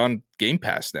hey, it's on Game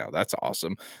Pass now. That's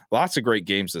awesome. Lots of great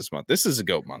games this month. This is a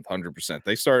GOAT month, 100%.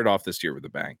 They started off this year with a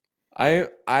bang.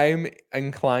 I'm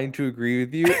inclined to agree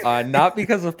with you, not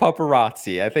because of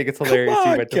Paparazzi. I think it's hilarious.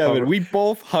 Come on, Kevin. We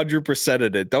both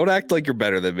 100%ed it. Don't act like you're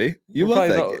better than me. You love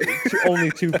that.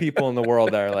 Only two people in the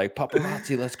world that are like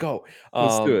Paparazzi. Let's go.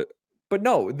 Let's do it. But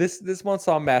no, this month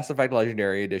saw Mass Effect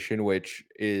Legendary Edition, which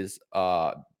is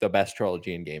the best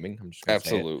trilogy in gaming. I'm just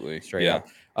absolutely straight up.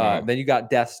 Then you got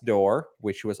Death's Door,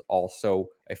 which was also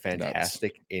a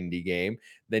fantastic indie game.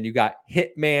 Then you got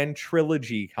Hitman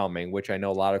Trilogy coming, which I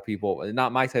know a lot of people,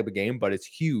 not my type of game, but it's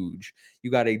huge. You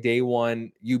got a day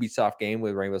one Ubisoft game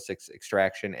with Rainbow Six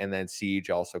Extraction, and then Siege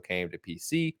also came to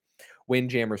PC.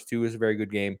 Windjammers 2 is a very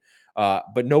good game.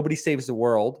 But Nobody Saves the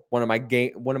World, one of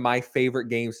my favorite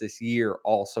games this year,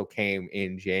 also came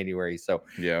in January. So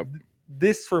yeah,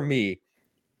 this for me,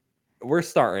 we're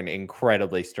starting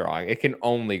incredibly strong. It can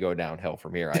only go downhill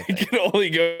from here. I think it can only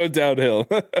go downhill.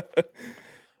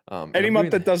 Any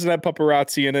month that doesn't have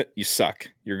Paparazzi in it, you suck.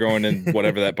 You're going in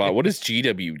whatever that bought. What is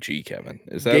GWG, Kevin?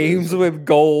 Is that games with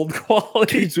gold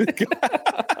quality? Games with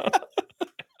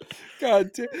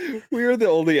God, we are the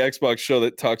only Xbox show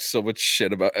that talks so much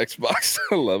shit about Xbox.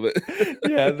 I love it.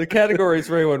 Yeah, the categories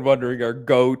for anyone wondering are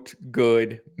GOAT,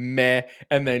 good, meh,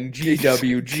 and then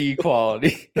GWG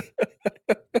quality.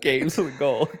 Games with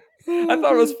gold. I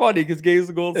thought it was funny because games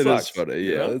with gold sucks. It is funny.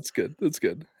 Yeah, that's good. That's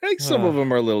good. I think some of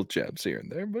them are little jabs here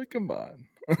and there, but come on.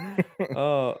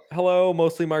 Hello,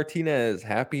 Mostly Martinez.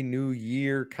 Happy New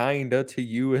Year, kinda to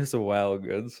you as well,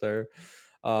 good sir.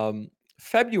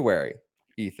 February,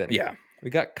 Ethan. Yeah. We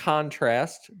got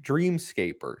Contrast,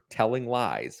 Dreamscaper, Telling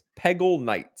Lies, Peggle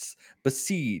Knights,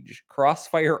 Besiege,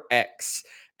 Crossfire X,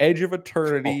 Edge of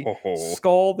Eternity,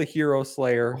 Skull the Hero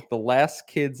Slayer, The Last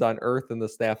Kids on Earth and the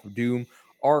Staff of Doom,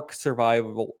 Ark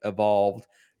Survival Evolved,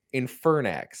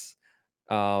 Infernax,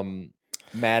 Madden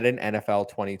NFL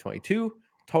 2022,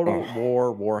 Total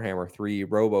War Warhammer 3,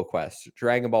 RoboQuest,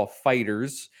 Dragon Ball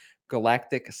Fighters,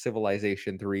 Galactic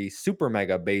Civilization 3, Super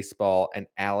Mega Baseball, and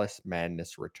Alice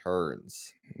Madness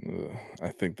Returns. I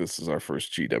think this is our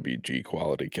first GWG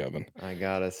quality, Kevin. I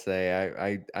gotta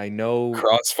say, I know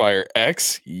Crossfire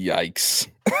X. Yikes.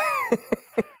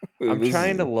 I'm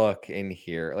trying to look in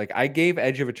here. Like I gave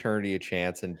Edge of Eternity a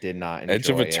chance and did not enjoy Edge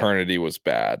of Eternity was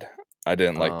bad. I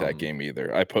didn't like that game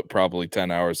either. I put probably 10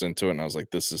 hours into it and I was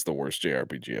like, this is the worst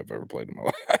JRPG I've ever played in my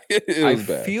life.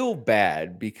 I feel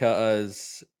bad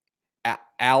because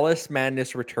Alice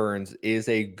Madness Returns is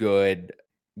a good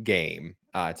game.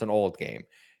 It's an old game.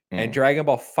 And Dragon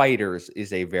Ball Fighters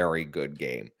is a very good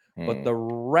game. But the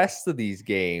rest of these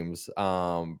games,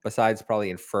 besides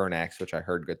probably Infernax, which I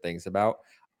heard good things about,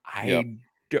 I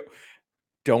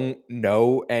don't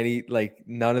know any, like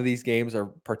none of these games are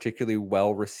particularly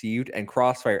well received, and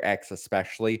Crossfire X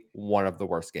especially, one of the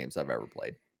worst games I've ever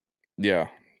played. Yeah.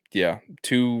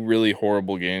 Two really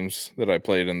horrible games that I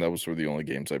played, and those were the only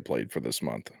games I played for this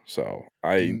month. So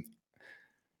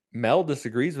Mel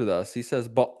disagrees with us. He says,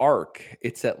 but Ark,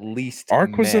 it's at least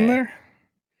Ark was in there.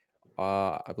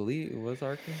 I believe it was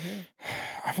Ark in here.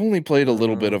 I've only played a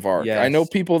little bit of Ark. Yes. I know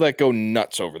people that go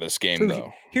nuts over this game,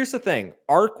 though. Here's the thing.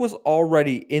 Ark was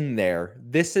already in there.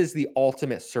 This is the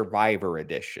Ultimate Survivor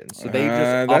Edition. So they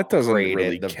just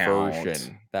upgraded the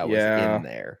version that was in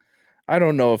there. I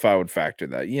don't know if I would factor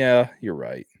that. Yeah, you're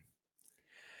right.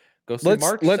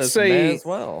 Let's say as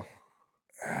well.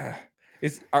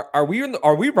 Are we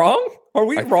wrong? Are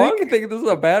we wrong? Thinking this is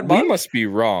a bad month? We must be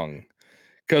wrong.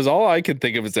 Because all I can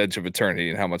think of is Edge of Eternity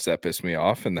and how much that pissed me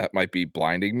off, and that might be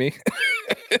blinding me.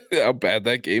 How bad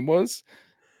that game was.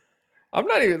 I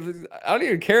don't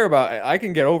even care about it. I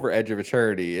can get over Edge of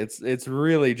Eternity. It's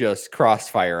really just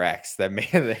Crossfire X that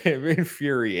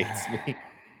infuriates me.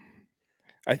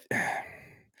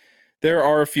 There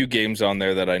are a few games on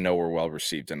there that I know were well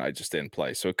received and I just didn't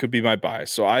play. So it could be my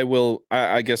bias. So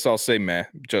I guess I'll say meh,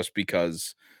 just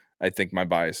because I think my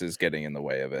bias is getting in the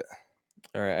way of it.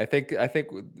 All right. I think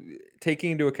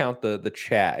taking into account the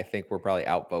chat, I think we're probably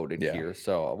outvoted here.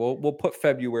 So we'll put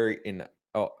February in.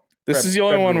 Oh, This is the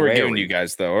only one we're giving you February.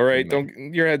 guys, though. All right, Man.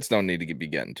 don't your heads don't need to be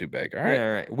getting too big. All right. Yeah,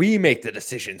 all right. We make the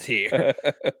decisions here.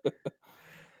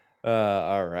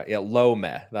 All right. Yeah, low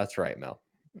meh. That's right, Mel.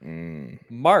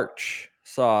 March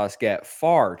saw us get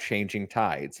far changing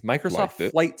tides. Microsoft Liked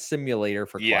it. Flight Simulator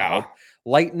for Yeah. cloud.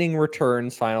 Lightning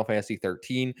Returns, Final Fantasy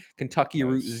 13, Kentucky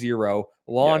Route Nice. Zero,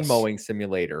 Lawn Yes. Mowing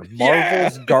Simulator, Yeah.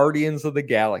 Marvel's Guardians of the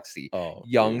Galaxy, Oh,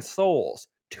 Young dude. Souls,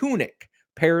 Tunic,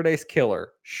 Paradise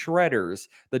Killer, Shredders,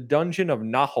 The Dungeon of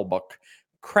Nahalbuk,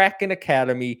 Kraken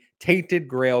Academy, Tainted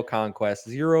Grail Conquest,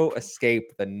 Zero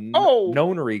Escape, the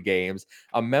Nonary games,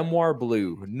 A Memoir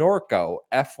Blue, Norco,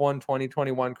 F1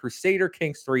 2021, Crusader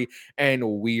Kings 3, and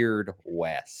Weird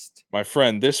West. My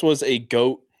friend, this was a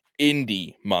GOAT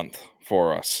indie month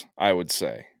for us, I would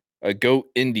say. A GOAT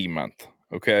indie month,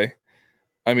 okay?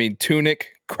 I mean, Tunic,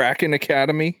 Kraken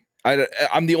Academy.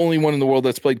 I'm the only one in the world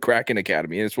that's played Kraken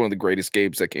Academy, and it's one of the greatest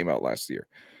games that came out last year.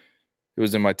 It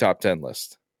was in my top 10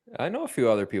 list. I know a few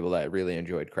other people that really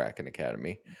enjoyed Kraken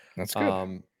Academy. That's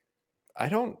good.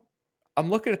 I'm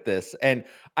looking at this, and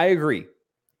I agree.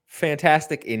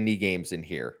 Fantastic indie games in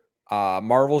here.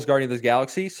 Marvel's Guardians of the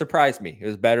Galaxy surprised me. It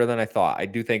was better than I thought. I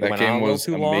do think it That went on game a little was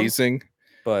too amazing. long,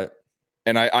 but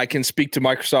and I can speak to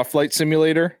Microsoft Flight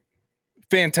Simulator.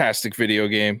 Fantastic video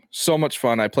game. So much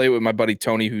fun. I play it with my buddy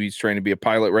Tony, who he's trying to be a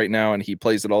pilot right now, and he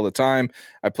plays it all the time.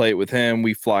 I play it with him.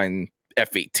 We fly in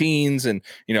F-18s and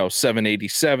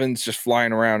 787s, just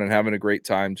flying around and having a great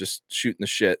time, just shooting the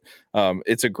shit.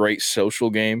 It's a great social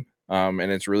game. And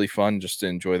it's really fun just to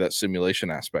enjoy that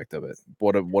simulation aspect of it.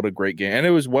 What a great game. And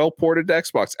it was well ported to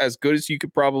Xbox, as good as you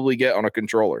could probably get on a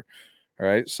controller. All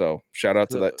right. So shout out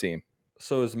to that team.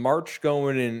 So is March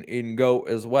going in GOAT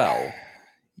as well?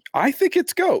 I think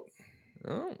it's GOAT.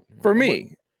 Oh, for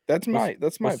me. That's my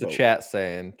what's vote. The chat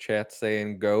saying? Chat's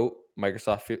saying GOAT.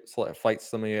 Microsoft Flight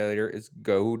Simulator is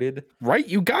goated. Right?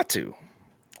 You got to.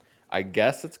 I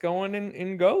guess it's going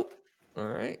in GOAT. All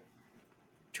right.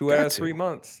 2 out of 3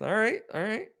 months. All right.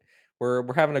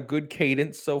 We're having a good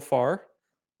cadence so far.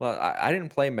 Well, I didn't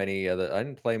play many.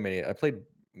 I played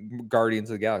Guardians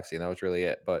of the Galaxy, and that was really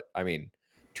it. But I mean,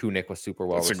 Tunic was super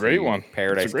well received. That's a great one.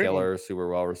 Paradise Killer super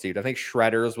well received. I think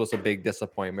Shredders was a big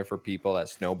disappointment for people. That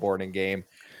snowboarding game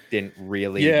didn't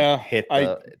really hit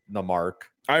the mark.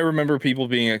 I remember people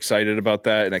being excited about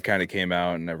that, and it kind of came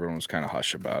out, and everyone was kind of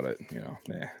hush about it.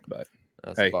 But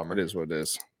that's a bummer. It is what it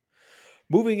is.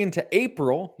 Moving into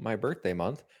April, my birthday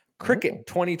month, Cricket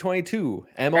 2022,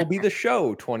 MLB The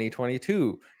Show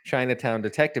 2022, Chinatown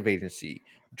Detective Agency,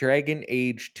 Dragon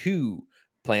Age 2,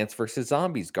 Plants vs.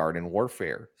 Zombies Garden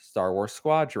Warfare, Star Wars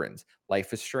Squadrons,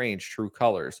 Life is Strange True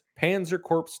Colors, Panzer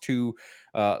Corps 2,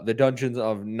 The Dungeons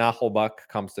of Nahalbuk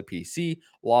comes to PC,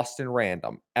 Lost in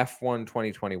Random, F1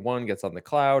 2021 gets on the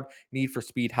cloud, Need for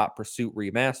Speed Hot Pursuit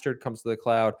Remastered comes to the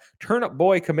cloud, Turnip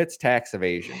Boy commits tax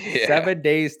evasion, 7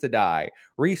 Days to Die,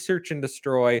 Research and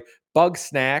Destroy, Bug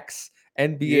Snacks,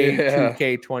 NBA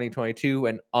 2K 2022,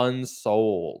 and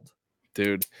Unsold.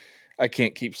 Dude, I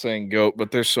can't keep saying GOAT, but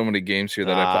there's so many games here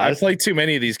that I played too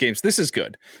many of these games. This is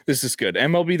good.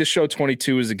 MLB The Show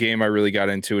 22 is a game I really got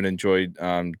into and enjoyed.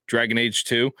 Dragon Age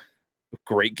 2,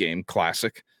 great game,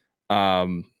 classic.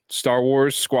 Star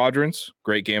Wars Squadrons,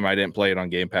 great game. I didn't play it on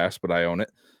Game Pass, but I own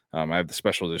it. I have the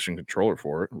special edition controller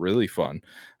for it. Really fun.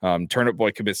 Turnip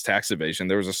Boy commits tax evasion.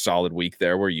 There was a solid week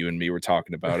there where you and me were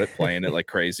talking about it, playing it like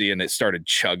crazy, and it started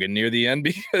chugging near the end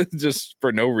because just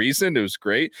for no reason. It was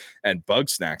great. And Bug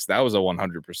Snacks, that was a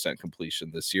 100%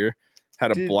 completion this year.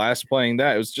 Had a blast playing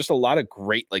that. It was just a lot of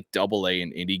great like AA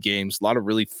and indie games, a lot of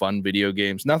really fun video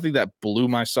games. Nothing that blew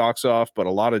my socks off, but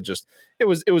a lot of just it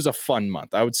was a fun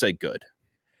month. I would say good.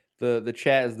 The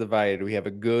chat is divided. We have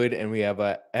a good and we have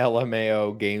a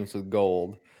LMAO games with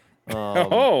gold.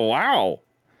 Oh wow!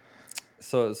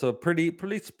 So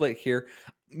pretty split here.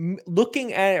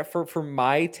 Looking at it for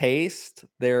my taste,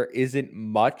 there isn't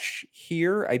much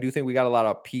here. I do think we got a lot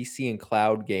of PC and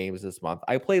cloud games this month.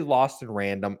 I played Lost in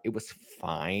Random. It was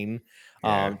fine.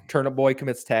 Turnip Boy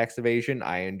commits tax evasion.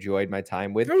 I enjoyed my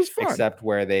time with. It was fun. Except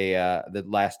where they the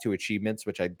last 2 achievements,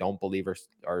 which I don't believe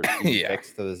are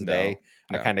fixed to this day.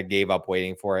 No. I kind of gave up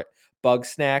waiting for it. Bug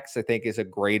Snacks, I think, is a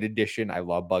great addition. I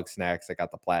love Bug Snacks. I got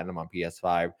the platinum on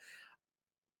PS5.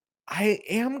 I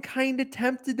am kind of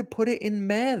tempted to put it in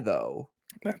meh, though.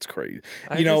 That's crazy.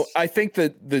 I think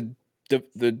that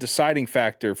the deciding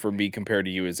factor for me compared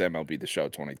to you is MLB The Show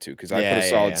 22 because I put a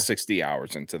solid 60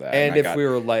 hours into that. And if we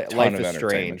were Life is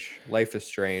Strange, Life is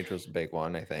Strange was a big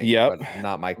one, I think. Yep. But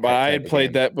not my. But I had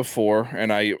played that before,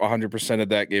 and I 100%ed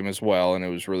that game as well, and it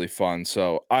was really fun.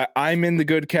 So I'm in the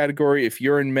good category. If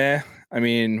you're in meh, I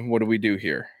mean, what do we do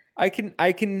here? I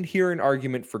can hear an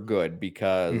argument for good Hmm.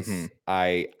 because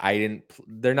I didn't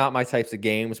they're not my types of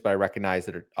games, but I recognize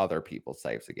that are other people's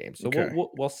types of games. So Okay.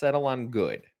 we'll settle on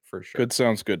good for sure. Good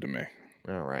sounds good to me.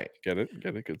 All right. Get it?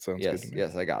 Get it? Good sounds good to Yes, me.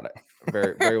 yes, I got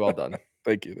it. Very well done.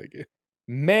 Thank you. Thank you.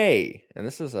 May, and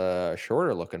this is a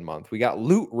shorter looking month. We got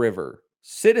Loot River,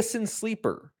 Citizen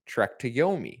Sleeper, Trek to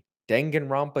Yomi,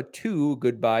 Danganronpa 2,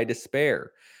 Goodbye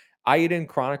Despair, Aiden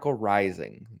Chronicle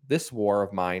Rising, This War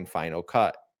of Mine Final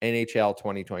Cut, NHL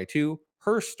 2022,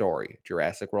 Her Story,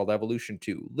 Jurassic World Evolution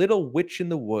 2, Little Witch in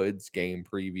the Woods game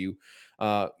preview,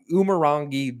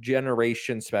 Umurangi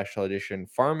Generation Special Edition,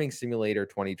 Farming Simulator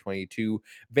 2022,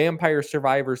 Vampire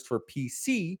Survivors for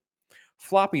PC,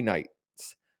 Floppy Knights,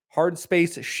 Hard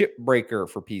Space Shipbreaker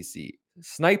for PC,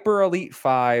 Sniper Elite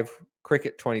 5,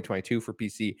 Cricket 2022 for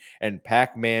PC, and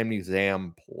Pac Man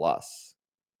Museum Plus.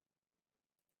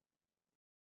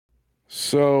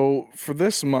 So for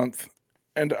this month,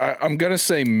 and I'm gonna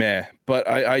say meh, but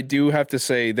I do have to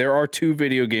say there are 2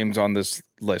 video games on this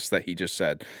list that he just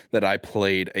said that I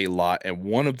played a lot, and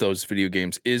one of those video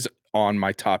games is on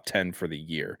my top 10 for the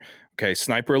year. Okay,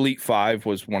 Sniper Elite 5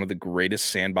 was one of the greatest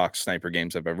sandbox sniper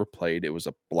games I've ever played. It was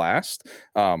a blast.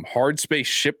 Hard Space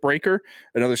Shipbreaker,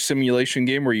 another simulation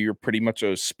game where you're pretty much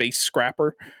a space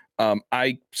scrapper.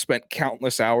 I spent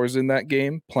countless hours in that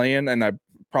game playing, and I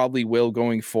probably will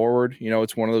going forward. You know,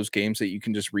 it's one of those games that you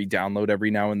can just re-download every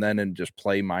now and then and just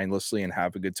play mindlessly and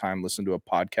have a good time, listen to a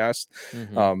podcast.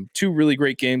 Mhm. 2 really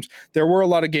great games. There were a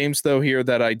lot of games though here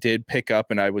that I did pick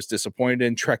up and I was disappointed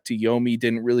in. Trek to Yomi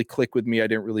didn't really click with me. I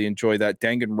didn't really enjoy that.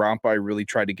 Danganronpa I really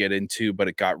tried to get into, but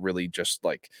it got really just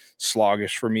like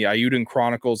sluggish for me. Ayuden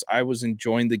Chronicles, I was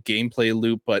enjoying the gameplay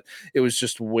loop, but it was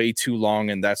just way too long,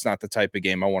 and that's not the type of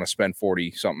game I want to spend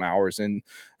 40 something hours in.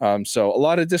 So a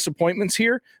lot of disappointments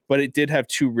here, but it did have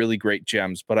 2 really great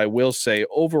gems. But I will say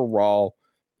overall,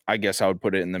 I guess I would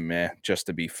put it in the meh just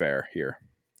to be fair here.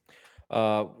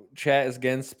 Uh, Chat is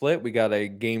again split. We got a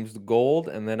games gold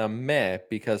and then a meh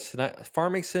because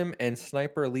Farming Sim and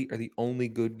Sniper Elite are the only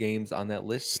good games on that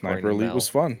list, according Sniper to Elite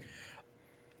was Mel. fun.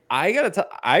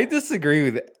 I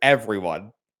disagree with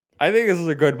everyone. I think this is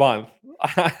a good month.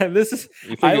 This is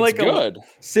You I think it's like a good?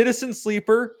 Citizen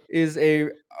Sleeper is a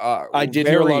I did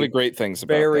hear a lot very of great things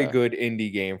about very that. good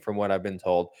indie game from what I've been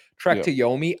told. Trek Yep. to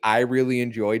Yomi, I really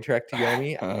enjoyed Trek to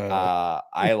Yomi.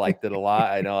 I liked it a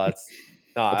lot. I know that's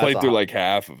no, I that's played a through like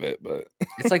half of it, but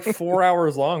it's like 4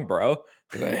 hours long, bro.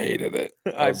 I hated it. I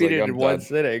I was beat like, it I'm in one done.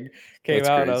 sitting. Came That's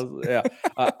out, and I crazy. was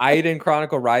yeah. Aiden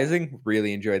Chronicle Rising,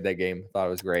 really enjoyed that game. Thought it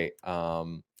was great.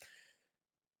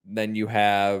 Then you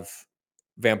have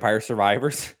Vampire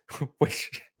Survivors, which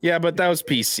Yeah, but that was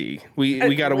PC.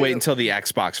 We got to wait until the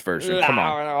Xbox version. Come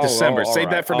on, December. all Save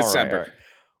right, that for all right, all December. right.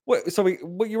 What? So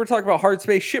what you were talking about Hard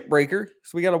Space Shipbreaker?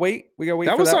 So we gotta wait. We gotta wait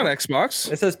That for was that on one.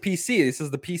 Xbox. It says PC. This is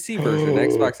the PC version.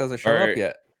 Xbox hasn't All shown up right,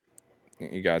 yet.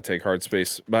 you gotta take hard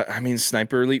space. But I mean,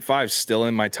 Sniper Elite 5 still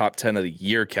in my top 10 of the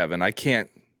year, Kevin. I can't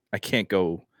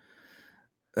go.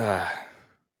 Uh,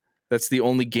 that's the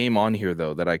only game on here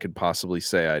though that I could possibly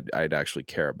say I'd actually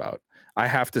care about. I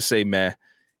have to say meh.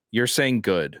 You're saying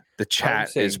good. The I'm chat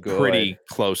is saying good. pretty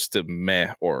close to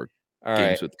meh or All games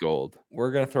right, with gold.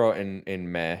 we're gonna throw it in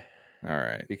meh All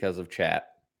right. because of chat.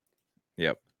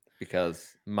 Yep.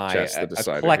 Because my Chat's the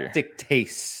decider here. eclectic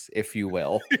tastes, if you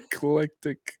will.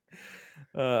 Eclectic.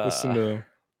 Listen Uh, to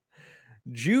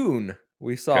June,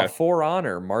 we saw okay. For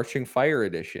Honor Marching Fire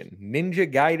Edition,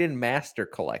 Ninja Gaiden Master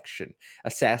Collection,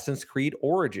 Assassin's Creed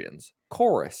Origins,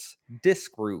 Chorus,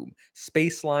 Disc Room,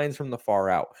 Space Lines from the Far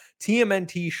Out,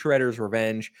 TMNT Shredder's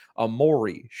Revenge,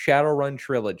 Amori, Shadowrun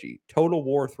Trilogy, Total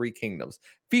War 3 Kingdoms,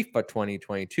 FIFA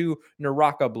 2022,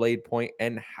 Naraka Blade Point,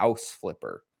 and House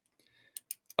Flipper.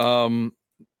 Um,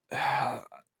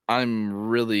 I'm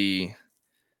really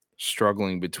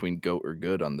struggling between goat or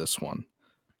good on this one.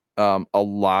 A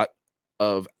lot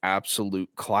of absolute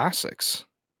classics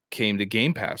came to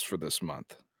Game Pass for this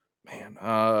month. Man,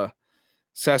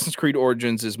 Assassin's Creed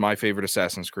Origins is my favorite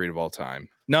Assassin's Creed of all time.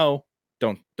 No,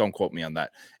 don't quote me on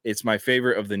that. It's my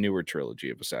favorite of the newer trilogy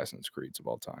of Assassin's Creeds of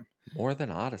all time. More than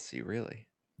Odyssey, really.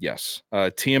 Yes.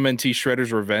 TMNT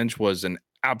Shredder's Revenge was an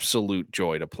absolute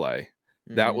joy to play.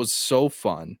 That was so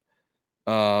fun.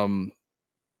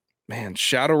 Man,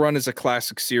 Shadowrun is a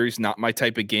classic series, not my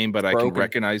type of game, but I can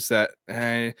recognize that.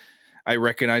 I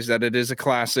recognize that it is a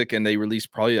classic, and they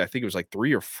released probably, I think it was like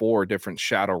 3 or 4 different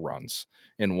Shadowruns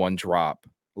in one drop.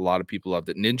 A lot of people loved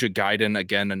it. Ninja Gaiden,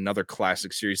 again, another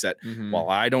classic series that while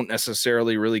I don't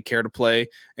necessarily really care to play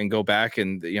and go back,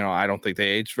 and I don't think they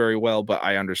aged very well, but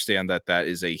I understand that that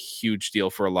is a huge deal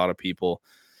for a lot of people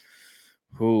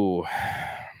who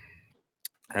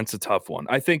That's a tough one.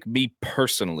 I think me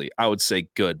personally, I would say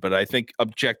good, but I think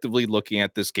objectively looking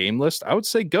at this game list, I would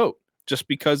say GOAT just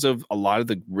because of a lot of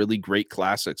the really great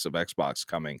classics of Xbox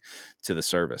coming to the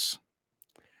service.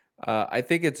 I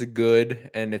think it's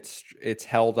good, and it's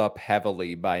held up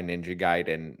heavily by Ninja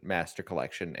Gaiden Master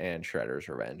Collection and Shredder's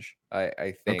Revenge.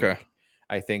 Okay.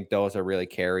 I think those are really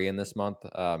carrying this month.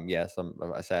 Yes,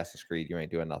 Assassin's Creed, you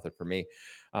ain't doing nothing for me.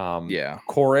 Yeah.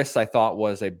 Chorus, I thought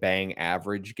was a bang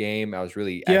average game. I was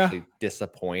really Yeah. actually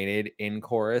disappointed in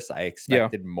Chorus. I Yeah.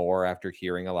 expected more after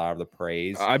hearing a lot of the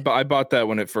praise. I bought that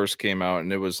when it first came out,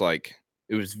 and it was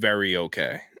very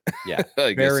okay. Yeah,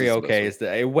 I guess very is the best okay.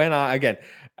 way. It went on again.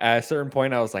 At a certain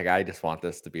point, I was like, I just want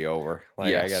this to be over.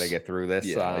 Like, I got to Yes. get through this.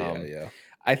 Yeah.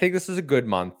 I think this is a good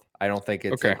month. I don't think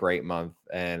it's a Okay. great month,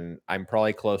 and I'm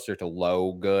probably closer to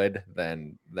low good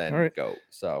than All right. GOAT.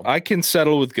 So I can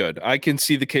settle with good. I can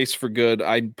see the case for good.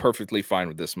 I'm perfectly fine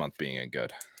with this month being a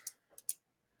good.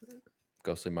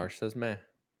 Ghostly Marsh says, "Meh."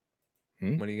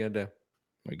 Hmm? What are you gonna do?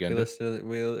 We gonna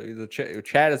The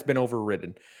chat has been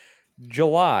overridden.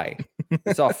 July,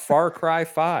 we saw Far Cry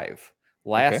 5,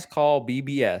 Last Call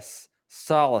BBS,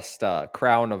 Solista,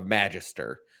 Crown of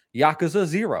Magister, Yakuza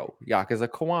 0, Yakuza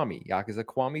Kiwami, Yakuza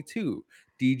Kiwami 2,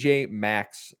 DJ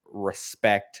Max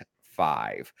Respect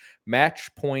 5,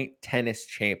 Match Point Tennis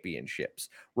Championships,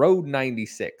 Road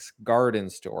 96, Garden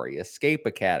Story, Escape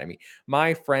Academy,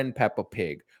 My Friend Peppa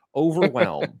Pig,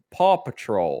 Overwhelm, Paw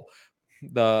Patrol,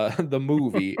 the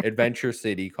movie Adventure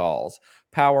City Calls,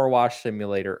 Power Wash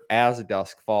Simulator, As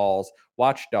Dusk Falls,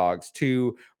 Watch Dogs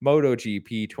 2,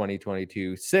 MotoGP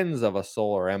 2022, Sins of a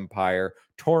Solar Empire,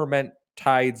 Torment,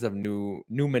 Tides of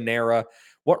Numenera,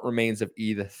 What Remains of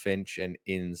Edith Finch, and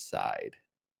Inside.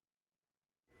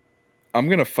 I'm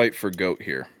gonna fight for GOAT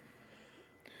here.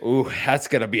 Ooh, that's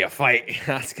gonna be a fight.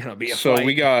 That's gonna be a So fight.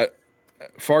 we got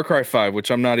Far Cry 5,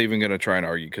 which I'm not even going to try and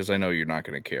argue because I know you're not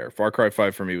going to care. Far Cry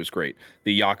 5 for me was great.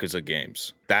 The Yakuza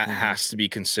games, that has to be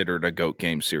considered a GOAT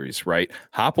game series, right?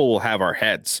 Hopple will have our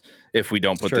heads if we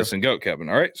don't put this in GOAT, Kevin.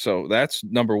 All right, so that's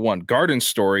number one. Garden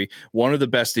Story, one of the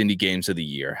best indie games of the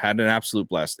year. Had an absolute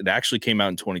blast. It actually came out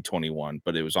in 2021,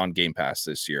 but it was on Game Pass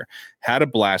this year. Had a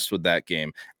blast with that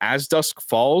game. As Dusk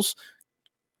Falls,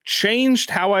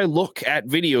 changed how I look at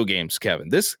video games, Kevin.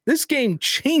 This game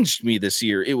changed me this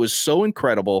year. It was so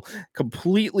incredible,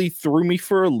 completely threw me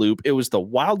for a loop. It was the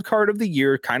wild card of the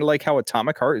year, kind of like how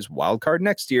Atomic Heart is wild card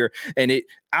next year, and it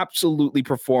absolutely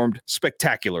performed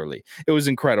spectacularly. It was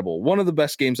incredible. One of the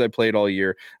best games I played all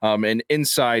year. And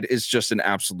Inside is just an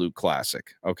absolute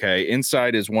classic. Okay.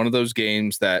 Inside is one of those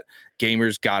games that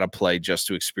gamers got to play just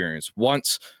to experience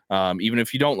once. Even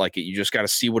if you don't like it, you just got to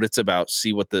see what it's about,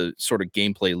 see what the sort of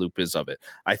gameplay loop is of it.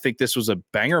 I think this was a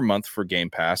banger month for Game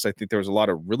Pass. I think there was a lot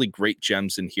of really great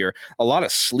gems in here, a lot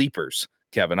of sleepers.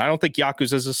 Kevin, I don't think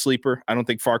Yakuza is a sleeper. I don't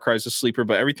think Far Cry is a sleeper,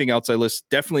 but everything else I list,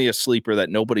 definitely a sleeper that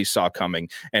nobody saw coming,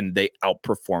 and they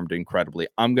outperformed incredibly.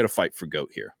 I'm going to fight for GOAT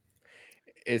here.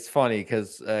 It's funny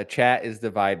because chat is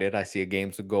divided. I see a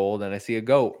Games of Gold and I see a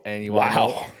GOAT, and you want to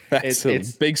know that's a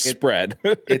big spread.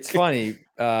 It's funny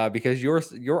because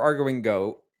you're arguing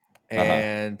GOAT,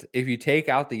 and if you take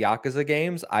out the Yakuza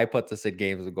games, I put this at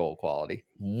Games of Gold quality.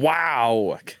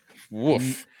 Wow.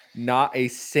 Woof. Not a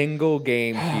single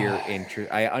game here.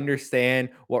 I understand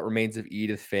What Remains of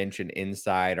Edith Finch and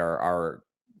Inside are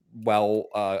well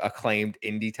acclaimed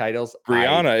indie titles.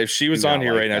 Brianna, if she was on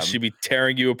here right now, them. she'd be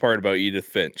tearing you apart about Edith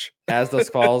Finch. As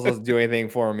Dusk Falls doesn't do anything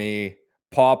for me.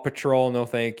 Paw Patrol, no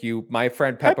thank you. My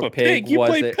Friend Peppa Pig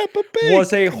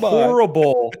was a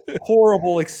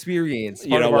horrible experience.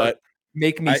 You know what?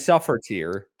 Make me suffer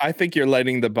tier. I think you're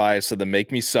letting the bias of the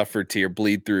make me suffer tier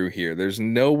bleed through here. There's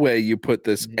no way you put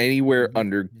this anywhere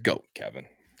under GOAT, Kevin.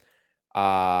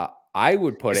 I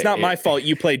would put it's not my fault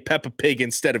you played Peppa Pig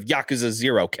instead of Yakuza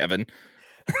 0, Kevin.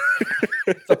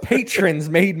 The patrons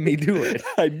made me do it.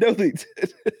 I know they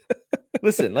did.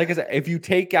 Listen, like I said, if you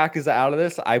take Yakuza out of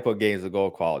this, I put Games of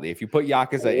Gold quality. If you put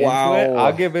Yakuza into it,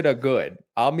 I'll give it a good.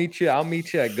 I'll meet you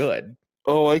at good.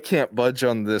 Oh, I can't budge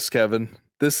on this, Kevin.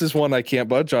 This is one I can't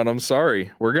budge on. I'm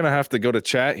sorry. We're gonna have to go to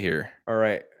chat here. All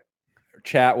right.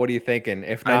 Chat, what are you thinking?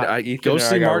 If not,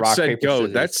 Ghostly March said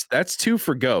GOAT. That's 2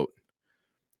 for GOAT.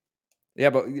 Yeah,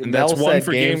 but and that's one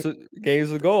for Games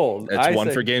of Gold. That's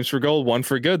one for Games for Gold, one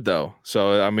for good, though.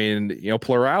 So I mean,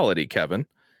 plurality, Kevin.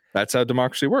 That's how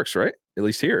democracy works, right? At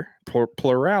least here,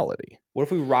 plurality. What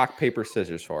if we rock, paper,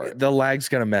 scissors for it? The lag's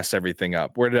gonna mess everything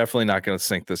up. We're definitely not gonna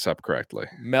sync this up correctly.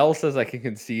 Mel says I can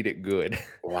concede it good.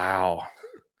 Wow.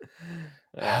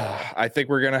 I think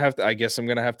we're gonna have to. I guess I'm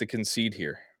gonna have to concede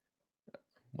here.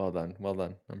 Well done.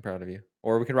 I'm proud of you.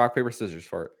 Or we can rock, paper, scissors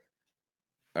for it.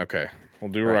 Okay.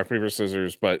 We'll do Right. rock, paper,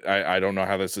 scissors, but I don't know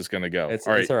how this is going to go. It's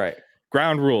All right. all right.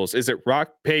 Ground rules. Is it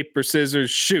rock, paper, scissors,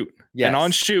 shoot? Yes. And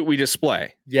on shoot, we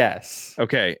display. Yes.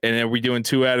 Okay. And are we doing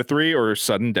 2 out of 3 or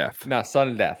sudden death? No,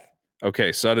 sudden death.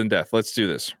 Okay. Sudden death. Let's do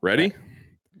this. Ready?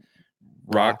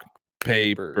 Right. Rock,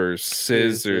 paper,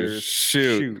 scissors,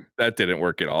 shoot. That didn't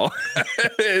work at all.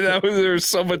 There was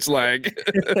so much lag.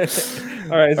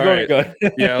 All right, it's going good.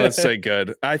 Yeah, let's say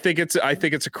good. I think it's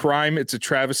a crime. It's a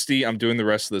travesty. I'm doing the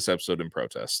rest of this episode in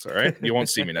protest. All right. You won't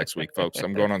see me next week, folks.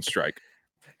 I'm going on strike.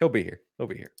 He'll be here. He'll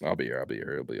be here. I'll be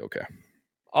here. It'll be okay.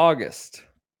 August.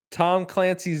 Tom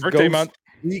Clancy's Birthday Ghost month.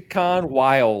 Recon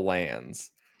Wildlands.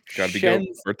 Gotta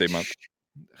be birthday month.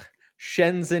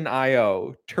 Shenzhen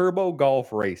IO, Turbo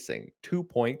Golf Racing, 2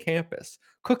 Point Campus,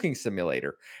 Cooking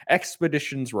Simulator,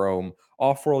 Expeditions Rome,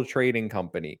 Off-Road Trading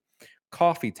Company,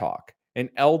 Coffee Talk, an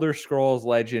Elder Scrolls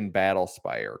Legend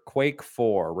Battlespire, Quake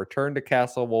 4, Return to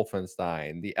Castle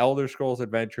Wolfenstein, The Elder Scrolls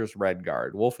Adventures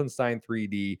Redguard, Wolfenstein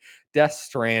 3D, Death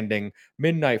Stranding,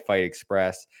 Midnight Fight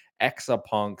Express,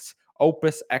 Exapunks,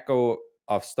 Opus Echo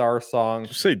of Star Song. Did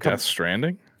you say Death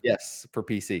Stranding? Yes, for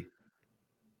PC.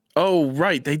 Oh,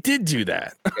 right. They did do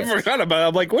that. Yes. I forgot about it.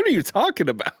 I'm like, what are you talking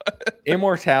about?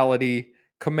 Immortality,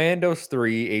 Commandos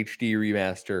 3 HD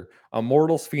Remaster,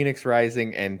 Immortals Phoenix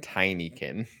Rising, and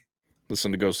Tinykin.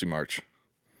 Listen to Ghosty March.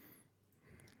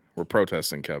 We're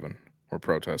protesting, Kevin. We're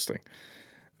protesting.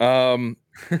 I'm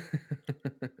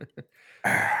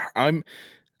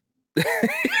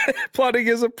plotting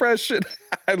his oppression.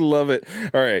 I love it.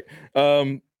 All right.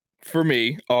 For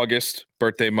me, August,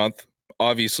 birthday month,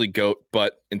 obviously GOAT,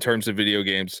 but in terms of video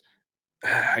games,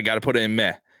 I got to put it in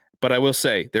meh. But I will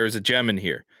say there is a gem in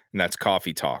here, and that's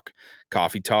Coffee Talk.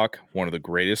 Coffee Talk, one of the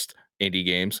greatest indie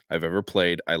games I've ever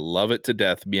played. I love it to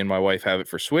death. Me and my wife have it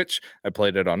for Switch. I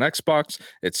played it on Xbox.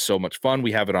 It's so much fun.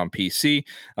 We have it on PC.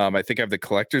 I think I have the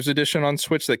collector's edition on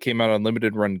Switch that came out on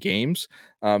Limited Run Games.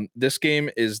 This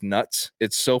game is nuts.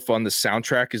 It's so fun. The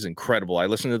soundtrack is incredible. I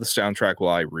listen to the soundtrack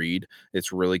while I read.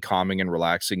 It's really calming and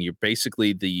relaxing. You're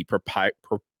basically the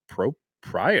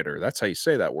proprietor, that's how you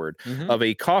say that word, of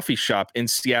a coffee shop in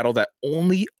Seattle that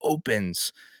only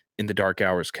opens in the dark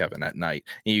hours, Kevin, at night.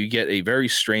 And you get a very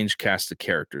strange cast of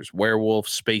characters: werewolf,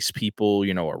 space people,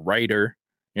 a writer,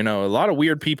 a lot of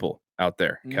weird people out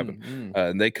there, Kevin.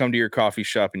 And they come to your coffee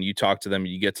shop and you talk to them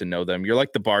and you get to know them. You're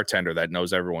like the bartender that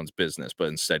knows everyone's business, but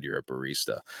instead you're a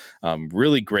barista.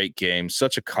 Really great game.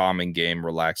 Such a calming game,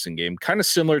 relaxing game, kind of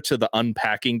similar to the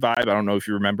Unpacking vibe. I don't know if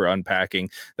you remember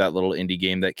Unpacking, that little indie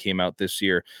game that came out this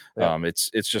year. Yeah. It's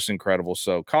just incredible.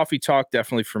 So Coffee Talk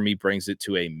definitely for me brings it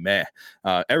to a meh.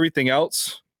 Everything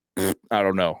else, I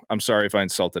don't know. I'm sorry if I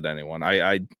insulted anyone.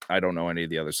 I don't know any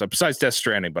of the other stuff besides Death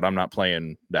Stranding, but I'm not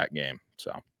playing that game.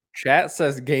 So chat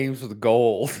says games with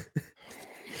gold.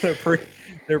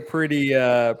 they're pretty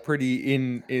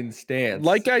in stance.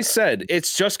 Like I said,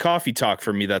 it's just Coffee Talk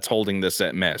for me that's holding this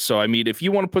at mess. So I mean, if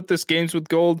you want to put this games with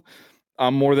gold,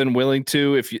 I'm more than willing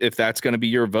to, if that's going to be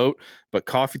your vote. But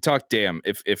Coffee Talk, damn,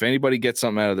 if anybody gets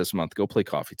something out of this month, go play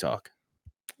Coffee Talk.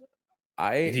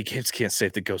 Indie games can't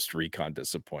save the Ghost Recon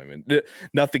disappointment.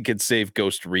 Nothing can save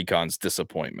Ghost Recon's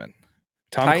disappointment.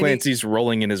 Tom Clancy's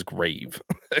rolling in his grave.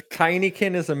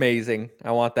 Tinykin is amazing.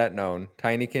 I want that known.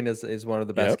 Tinykin is one of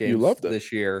the best games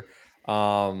this year.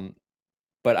 But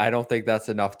I don't think that's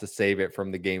enough to save it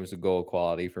from the games of gold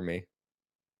quality for me.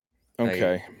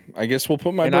 Okay. I guess we'll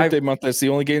put my birthday month as the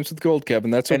only games with gold, Kevin.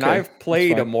 That's okay. And I've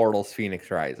played Immortals Phoenix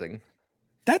Rising.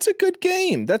 That's a good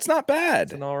game. That's not bad.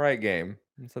 It's an all right game.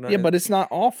 But it's not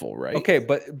awful, right? Okay,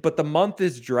 but the month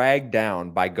is dragged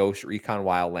down by Ghost Recon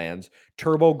Wildlands,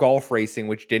 Turbo Golf Racing,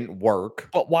 which didn't work.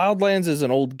 But Wildlands is an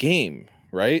old game,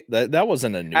 right? That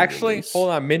wasn't a new release.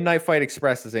 Hold on. Midnight Fight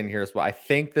Express is in here as well. I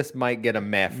think this might get a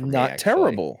meh for me. Not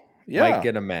terrible. Yeah. Might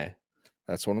get a meh.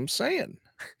 That's what I'm saying.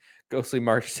 Ghostly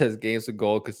March says games of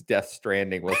gold because Death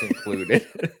Stranding was included.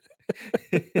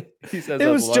 He says it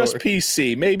was just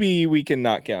PC. Maybe we can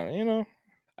not count it,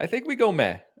 I think we go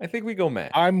meh.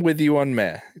 I'm with you on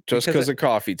meh, just because of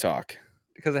Coffee Talk.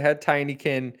 Because it had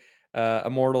Tinykin,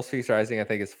 Immortals Feast Rising, I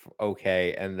think is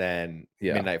okay, and then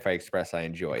Midnight Fight Express I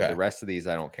enjoy. Okay. The rest of these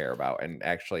I don't care about, and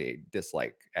actually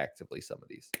dislike actively some of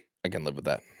these. I can live with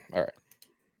that. All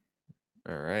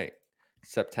right.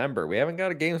 September. We haven't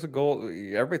got a games of gold.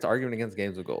 Everybody's arguing against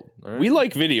games of gold. Right? We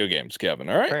like video games, Kevin.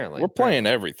 All right. Apparently, we're playing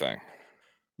everything.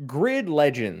 Grid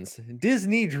Legends,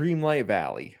 Disney Dreamlight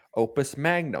Valley, Opus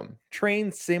Magnum,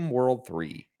 Train Sim World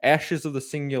 3, Ashes of the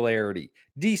Singularity,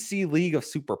 DC League of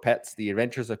Super Pets, The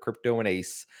Adventures of Crypto and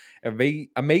Ace,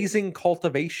 Amazing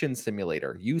Cultivation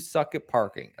Simulator, You Suck at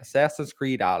Parking, Assassin's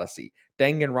Creed Odyssey,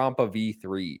 Danganronpa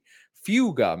V3,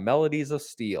 Fuga, Melodies of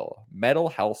Steel, Metal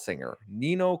Hellsinger,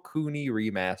 Nino Kuni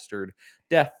Remastered,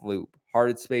 Deathloop,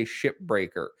 Hearted Space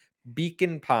Shipbreaker,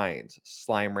 Beacon Pines,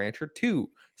 Slime Rancher 2,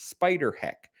 Spider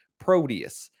Heck,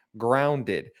 Proteus,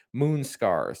 Grounded,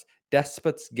 Moonscars,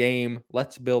 Despot's Game,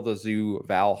 Let's Build a Zoo,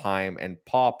 Valheim, and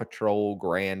Paw Patrol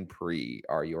Grand Prix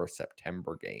are your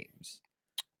September games.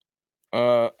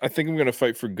 I think I'm gonna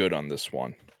fight for good on this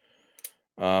one.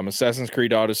 Assassin's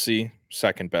Creed Odyssey,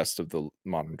 second best of the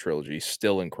modern trilogy,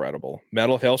 still incredible.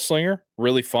 Metal Hellslinger,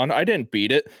 really fun. I didn't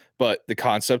beat it, but the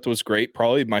concept was great.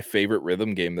 Probably my favorite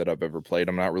rhythm game that I've ever played.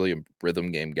 I'm not really a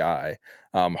rhythm game guy.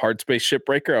 Hard Space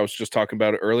Shipbreaker, I was just talking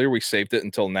about it earlier. We saved it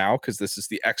until now because this is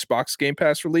the Xbox Game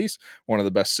Pass release. One of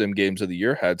the best sim games of the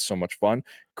year. Had so much fun.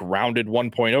 Grounded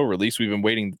 1.0 release. We've been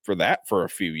waiting for that for a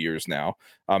few years now.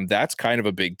 That's kind of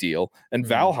a big deal. And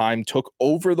Valheim took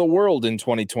over the world in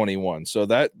 2021. So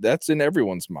that's in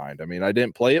everyone's mind. I mean, I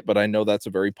didn't play it, but I know that's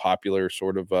a very popular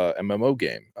sort of MMO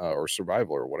game or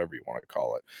survival or whatever you want to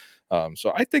call it.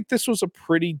 So I think this was a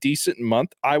pretty decent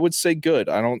month. I would say good.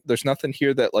 There's nothing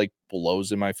here that like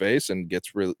blows in my face and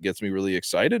gets me really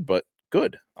excited, but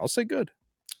good. I'll say good.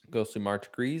 Ghostly March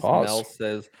agrees. Pause. Mel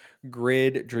says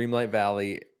Grid, Dreamlight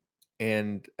Valley,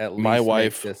 and at least My make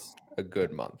wife- this a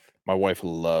good month. My wife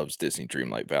loves Disney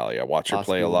Dreamlight Valley. I watch her Lots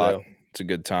of play a people lot. do. It's a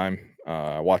good time.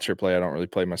 I watch her play. I don't really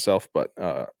play myself, but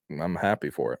I'm happy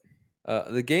for it.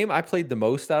 The game I played the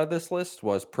most out of this list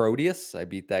was Proteus. I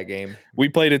beat that game. We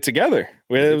played it together.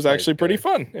 We It did was play it actually pretty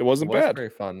together. fun. It wasn't It was bad. very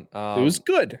fun. It was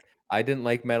good. I didn't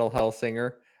like Metal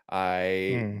Hellsinger.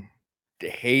 I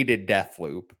hated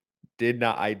Deathloop.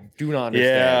 I do not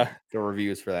understand the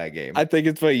reviews for that game. I think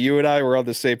it's funny. You and I were on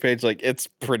the same page. Like, it's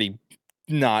pretty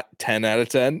not 10 out of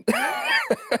 10.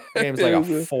 Game's like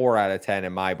a 4 out of 10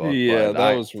 in my book. Yeah, but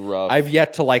that was rough. I've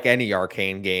yet to like any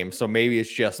Arcane game, so maybe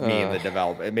it's just me and the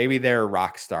development. Maybe they're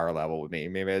Rockstar level with me.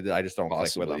 Maybe I just don't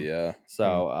click with them. Yeah.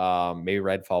 So maybe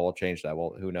Redfall will change that.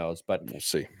 Well, who knows? But We'll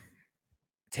see.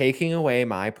 Taking away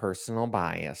my personal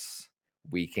bias,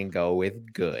 we can go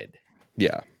with good.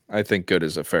 Yeah, I think good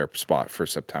is a fair spot for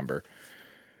September.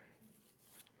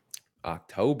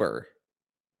 October.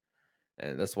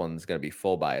 And this one's going to be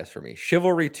full bias for me.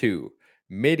 Chivalry 2,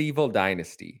 Medieval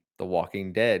Dynasty, The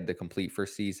Walking Dead, the complete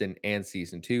first season and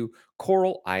season 2,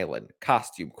 Coral Island,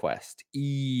 Costume Quest,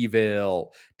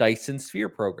 Evil, Dyson Sphere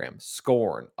Program,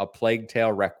 Scorn, A Plague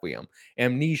Tale Requiem,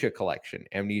 Amnesia Collection,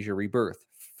 Amnesia Rebirth,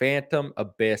 Phantom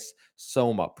Abyss,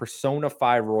 Soma, Persona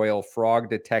 5 Royal, Frog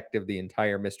Detective, The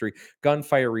Entire Mystery,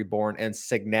 Gunfire Reborn, and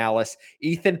Signalis.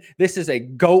 Ethan, this is a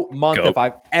GOAT month if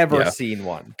I've ever seen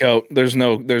one. GOAT. There's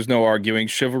no arguing.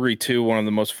 Chivalry 2, one of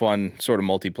the most fun sort of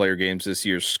multiplayer games this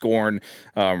year. Scorn,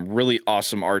 really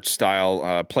awesome art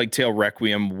style. Plague Tale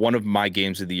Requiem, one of my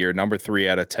games of the year, number 3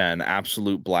 out of 10.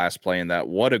 Absolute blast playing that.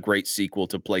 What a great sequel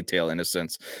to Plague Tale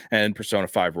Innocence and Persona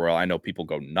 5 Royal. I know people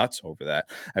go nuts over that.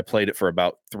 I played it for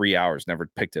about 3 hours, never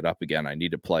picked it up again. I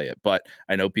need to play it, but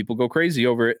I know people go crazy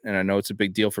over it, and I know it's a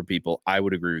big deal for people. I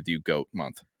would agree with you. GOAT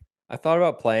month. I thought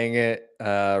about playing it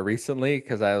recently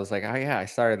because I was like, oh yeah, I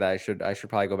started that. I should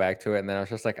probably go back to it. And then I was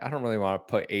just like, I don't really want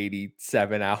to put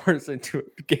 87 hours into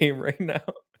a game right now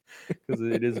because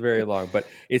it is very long. But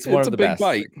it's one of the best.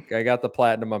 Bite. I got the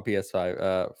platinum on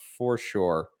PS5 for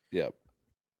sure. Yep.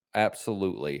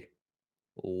 Absolutely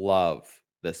love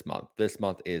this month. This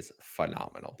month is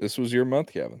phenomenal. This was your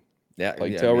month, Kevin. Yeah,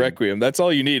 Plague Tale Requiem. That's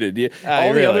all you needed. Yeah,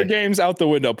 all the other games out the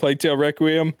window. Plague Tale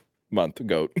Requiem, month,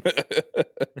 GOAT.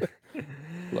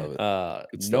 Love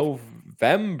it.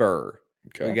 November.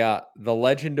 Okay. We got The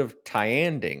Legend of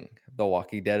Tyanding, The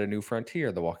Walking Dead: A New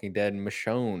Frontier, The Walking Dead: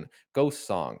 Michonne, Ghost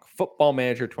Song, Football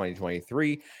Manager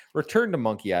 2023, Return to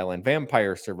Monkey Island,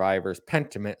 Vampire Survivors,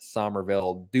 Pentiment,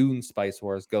 Somerville, Dune, Spice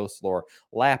Wars, Ghost Lore,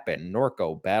 Lappin,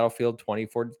 Norco, Battlefield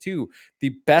 2042, the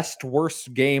best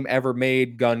worst game ever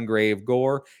made, Gungrave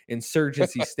Gore,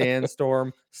 Insurgency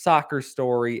Sandstorm, Soccer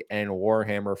Story, and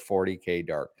Warhammer 40K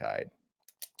Darktide.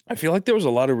 I feel like there was a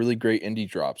lot of really great indie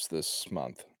drops this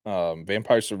month.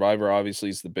 Vampire Survivor obviously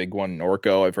is the big one.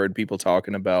 Norco, I've heard people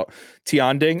talking about.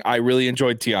 Tianding, I really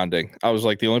enjoyed Tianding. I was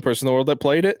like the only person in the world that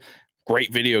played it.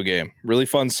 Great video game, really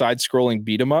fun side-scrolling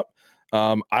beat 'em up.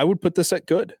 I would put this at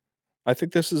good. I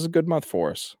think this is a good month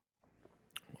for us.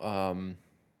 I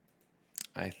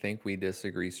think we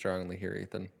disagree strongly here,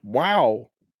 Ethan. Wow,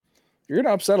 you're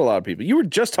gonna upset a lot of people. You were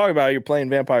just talking about how you're playing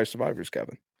Vampire Survivors,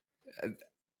 Kevin.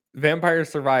 Vampire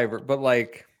Survivor, but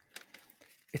like,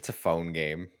 it's a phone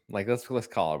game. Like let's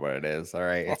call it what it is. All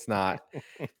right. It's not.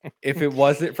 If it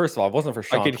wasn't, first of all, it wasn't for I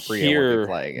Sean could Capri, I wouldn't be hear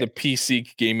playing the it.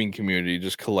 PC gaming community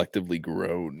just collectively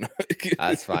groan.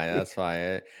 That's fine. That's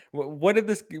fine. What did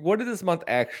this month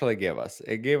actually give us?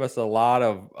 It gave us a lot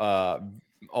of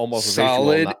almost visual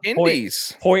Solid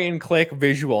indies. point and click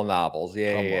visual novels.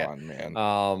 Yeah, Come yeah, on, man.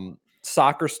 yeah.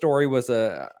 Soccer Story was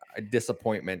a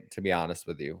disappointment, to be honest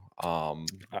with you. Yeah,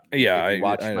 If you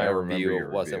watched I my remember review, your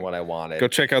it wasn't review. what I wanted. Go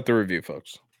check out the review,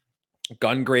 folks.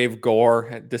 Gungrave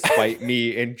Gore, despite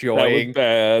me That was enjoying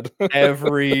bad.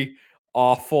 every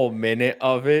awful minute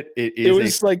of it, it It is a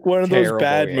was like one of those terrible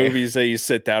bad game. movies that you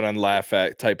sit down and laugh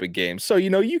at type of game. So,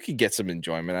 you could get some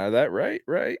enjoyment out of that, right?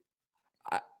 Right.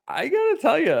 I gotta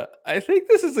tell you, I think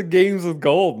this is a Games with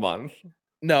Gold month.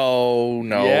 No,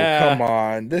 Yeah. come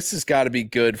on. This has got to be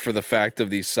good for the fact of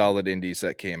these solid indies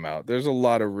that came out. There's a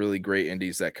lot of really great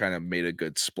indies that kind of made a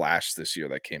good splash this year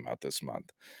that came out this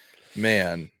month.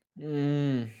 Man,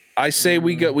 I say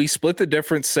we split the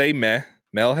difference, say meh.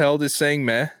 Melheld is saying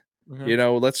meh.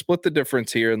 Let's split the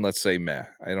difference here and let's say meh.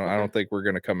 I don't think we're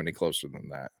gonna come any closer than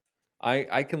that.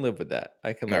 I can live with that.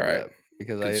 I can live with that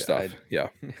because Good stuff. Yeah.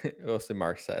 Mostly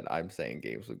Mark said I'm saying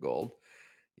Games with Gold.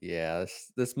 Yeah,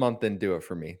 this month didn't do it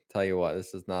for me. Tell you what,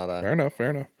 this is not a Fair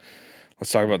enough.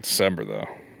 Let's talk about December though.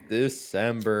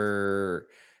 December,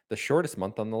 the shortest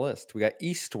month on the list. We got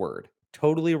Eastward,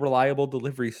 totally reliable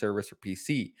delivery service for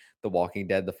PC. The Walking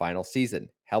Dead, the final season.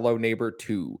 Hello Neighbor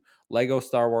 2. Lego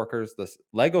Star Wars, the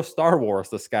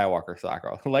Skywalker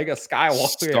Saga. Lego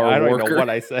Skywalker. I don't even know what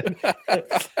I said.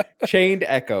 Chained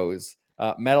Echoes.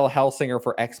 Metal Hellsinger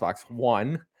for Xbox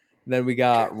One. Then we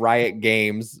got Riot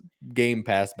Games Game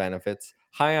Pass benefits.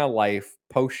 High on Life,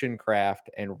 Potion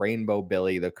Craft, and Rainbow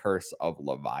Billy, The Curse of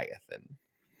Leviathan.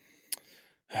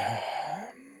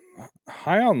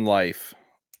 High on Life.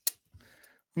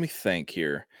 Let me think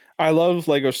here. I love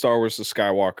Lego Star Wars The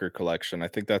Skywalker Collection. I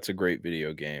think that's a great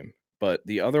video game. But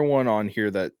the other one on here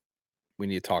that we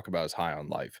need to talk about is High on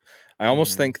Life. I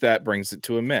almost think that brings it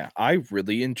to a meh. I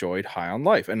really enjoyed High on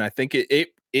Life, and I think it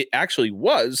actually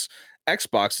was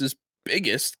Xbox's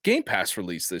biggest Game Pass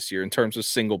release this year in terms of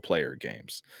single player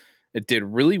games. It did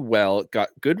really well. It got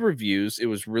good reviews. It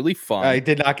was really fun. It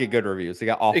did not get good reviews. It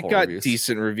got awful reviews.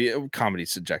 Decent review.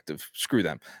 Comedy's subjective. Screw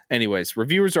them. Anyways,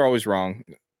 reviewers are always wrong.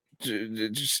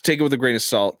 Just take it with a grain of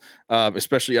salt,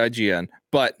 especially IGN.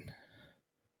 But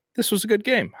this was a good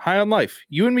game. High on Life.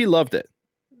 You and me loved it.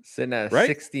 Sitting at a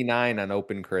 69 on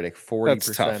OpenCritic.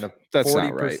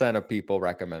 40% of people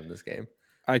recommend this game.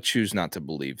 I choose not to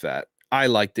believe that. I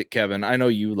liked it, Kevin. I know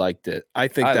you liked it. I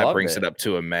think that brings it up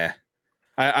to a meh.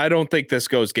 I don't think this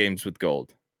goes Games with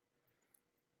Gold.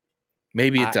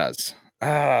 Maybe it does.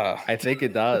 I think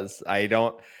it does. I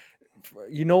don't.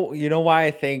 You know why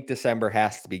I think December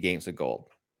has to be Games with Gold?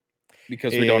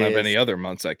 Because we don't have any other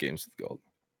months at Games with Gold.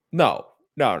 No.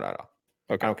 Okay.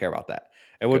 I don't care about that.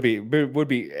 It would be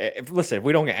listen, if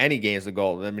we don't get any Games with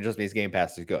Gold, then it just means Game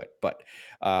Pass is good. But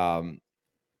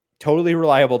totally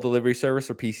reliable delivery service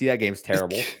for PC. That game's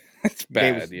terrible. It's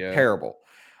bad. Yeah, terrible.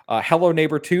 Hello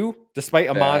Neighbor 2, despite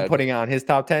Amon putting on his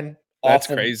top 10, that's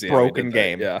crazy. Broken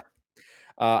game. Yeah.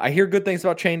 I hear good things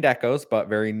about Chained Echoes, but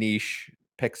very niche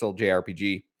pixel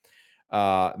JRPG.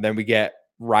 Then we get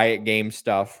Riot Game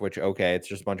stuff, which it's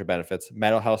just a bunch of benefits.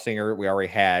 Metal Hellsinger, we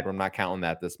already had. I'm not counting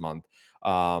that this month.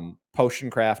 Potion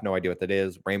Craft, no idea what that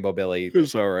is. Rainbow Billy,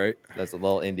 it's all right. That's a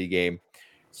little indie game.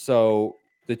 So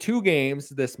the two games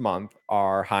this month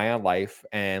are High on Life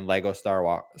and Lego Star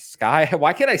Wars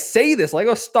Why can't I say this?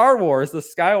 Lego Star Wars, the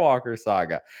Skywalker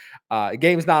Saga.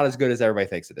 Game's not as good as everybody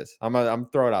thinks it is. I'm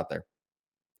throwing it out there.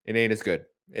 It ain't as good.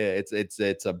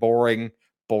 It's a boring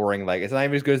like it's not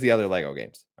even as good as the other Lego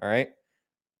games. All right.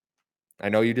 I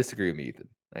know you disagree with me, Ethan.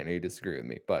 I know you disagree with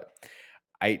me, but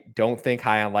I don't think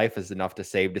High on Life is enough to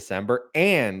save December.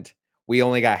 And we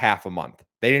only got half a month.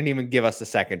 They didn't even give us a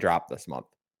second drop this month.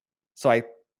 So I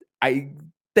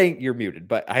think you're muted,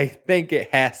 but I think it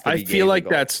has to be. I feel like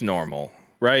that's normal,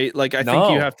 right? Like I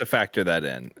think you have to factor that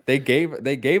in. They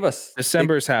gave us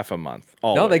December's half a month.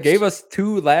 Always. No, they gave us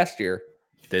 2 last year.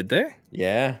 Did they?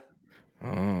 Yeah.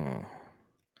 Oh.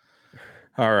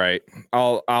 All right.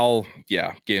 I'll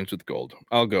Games with Gold.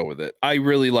 I'll go with it. I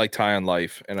really liked High on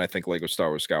Life, and I think Lego Star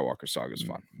Wars Skywalker Saga is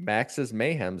fun. Max's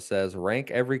Mayhem says rank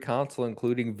every console,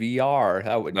 including VR.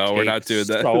 That would we're not doing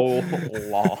that. So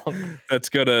long. That's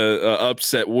gonna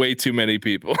upset way too many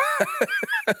people.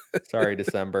 Sorry,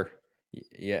 December.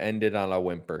 You ended on a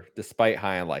whimper, despite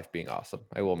High on Life being awesome.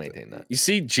 I will maintain that. You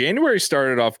see, January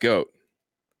started off GOAT.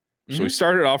 So we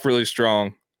started off really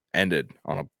strong, ended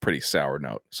on a pretty sour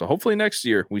note. So hopefully next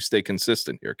year we stay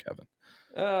consistent here, Kevin.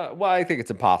 Well, I think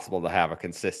it's impossible to have a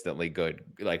consistently good,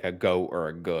 like a GOAT or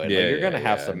a good. Like Yeah, you're yeah, gonna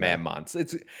have yeah. I some know. man months.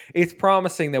 It's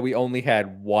promising that we only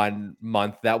had 1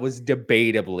 month that was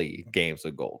debatably games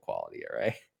of gold quality. All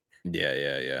right. Yeah,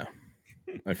 yeah, yeah.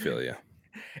 I feel you.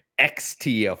 X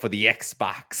tier for the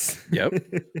Xbox. Yep.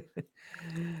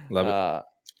 Love it. uh,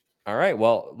 all right.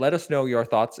 Well, let us know your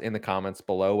thoughts in the comments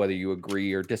below, whether you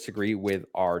agree or disagree with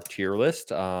our tier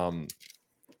list.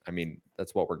 I mean,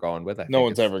 that's what we're going with. I No think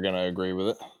one's it's ever gonna agree with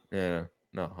it. yeah,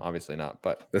 no, obviously not.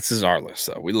 But This is our list,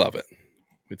 though. We love it.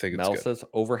 We think it's Mel good. says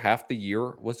over half the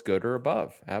year was good or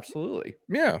above. Absolutely.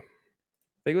 Yeah.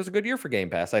 I think it was a good year for Game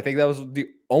Pass. I think that was the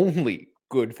only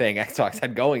good thing Xbox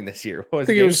had going this year I was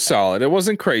think it Game was Pass. solid. It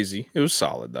wasn't crazy. It was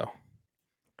solid, though.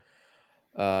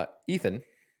 Ethan,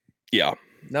 Yeah.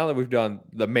 now that we've done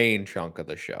the main chunk of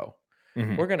the show,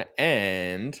 Mhm. we're going to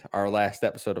end our last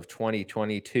episode of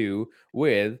 2022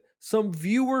 with some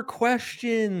viewer My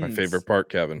questions. favorite part,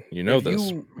 Kevin. You know If this.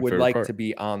 you My would favorite like part. to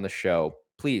be on the show,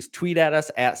 please tweet at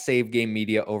us at Save Game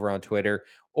Media over on Twitter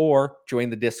or join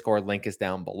the Discord. Link is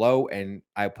down below. And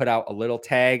I put out a little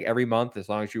tag every month. As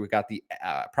long as you got the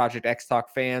Project X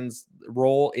Talk fans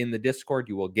role in the Discord,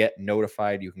 you will get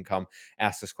notified. You can come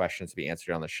ask us questions to be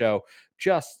answered on the show,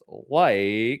 just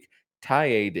like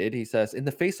Taye did. He says, in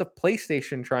the face of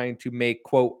PlayStation trying to make,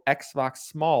 quote, Xbox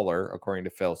smaller, according to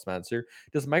Phil Spencer,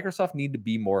 does Microsoft need to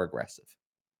be more aggressive?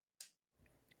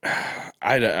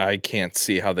 I can't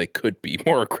see how they could be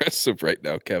more aggressive right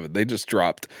now, Kevin. They just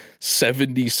dropped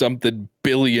 70 something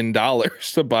billion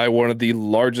dollars to buy one of the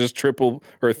largest triple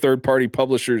or third party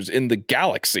publishers in the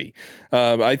galaxy.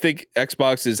 I think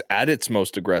Xbox is at its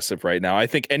most aggressive right now. I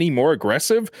think any more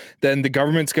aggressive, then the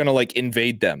government's going to like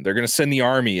invade them. They're going to send the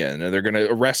army in and they're going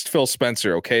to arrest Phil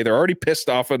Spencer. Okay. They're already pissed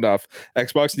off enough.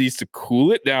 Xbox needs to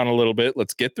cool it down a little bit.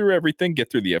 Let's get through everything,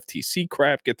 get through the FTC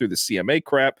crap, get through the CMA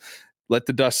crap. Let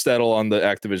the dust settle on the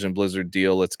Activision Blizzard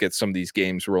deal. Let's get some of these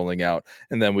games rolling out,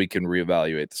 and then we can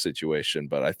reevaluate the situation.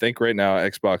 But I think right now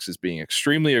Xbox is being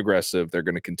extremely aggressive. They're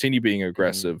going to continue being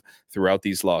aggressive throughout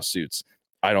these lawsuits.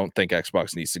 I don't think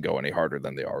Xbox needs to go any harder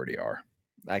than they already are.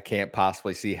 I can't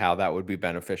possibly see how that would be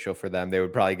beneficial for them. They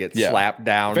would probably get Yeah. slapped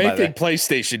down If by anything, the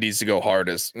PlayStation needs to go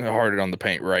harder on the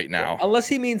paint right now. unless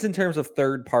he means in terms of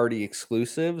third-party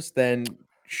exclusives, then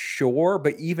sure,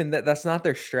 but even that's not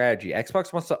their strategy.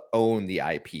 Xbox wants to own the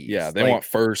IPs. Yeah, they want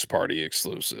first party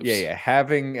exclusives. Yeah.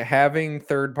 Having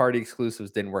third-party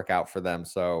exclusives didn't work out for them,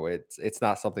 so it's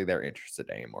not something they're interested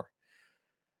in anymore.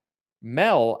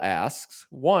 Mel asks,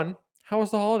 one, how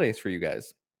was the holidays for you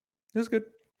guys? It was good.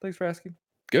 Thanks for asking.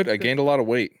 Good. I gained a lot of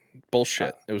weight.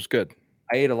 Bullshit. It was good.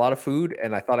 I ate a lot of food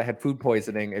and I thought I had food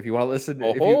poisoning. If you want to listen,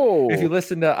 if you Oh,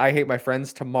 listen to I Hate My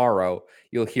Friends tomorrow,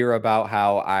 you'll hear about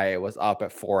how I was up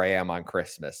at 4 a.m. on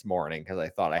Christmas morning because I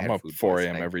thought I I'm had up food 4 a.m.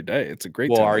 poisoning. every day. It's a great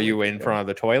Well, time. are of you week, in yeah. front of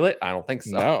the toilet? I don't think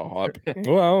so. No.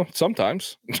 Well,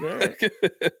 sometimes.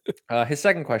 His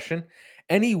second question: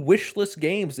 any wish list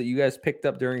games that you guys picked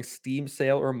up during Steam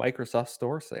sale or Microsoft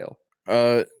Store sale?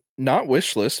 Not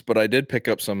wish list, but I did pick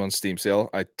up some on Steam sale.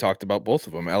 I talked about both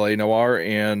of them, LA Noire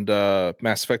and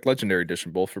Mass Effect Legendary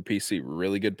Edition, both for PC.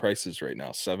 Really good prices right now.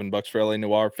 $7 for LA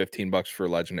Noire, $15 for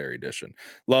Legendary Edition.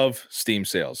 Love Steam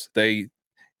sales.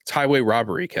 It's highway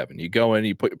robbery, Kevin. You go in,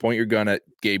 you point your gun at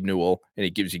Gabe Newell, and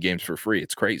he gives you games for free.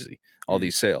 It's crazy. All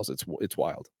these sales, it's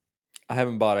wild. I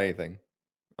haven't bought anything.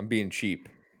 I'm being cheap.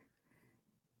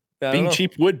 Being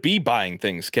cheap would be buying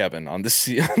things, Kevin, on the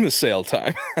sale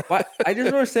time. I just don't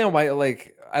understand why.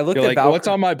 Like, I looked You're at like, what's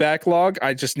on my backlog?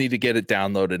 I just need to get it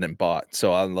downloaded and bought.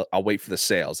 So I'll wait for the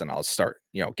sales and I'll start,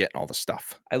 getting all the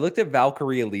stuff. I looked at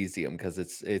Valkyrie Elysium because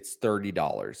it's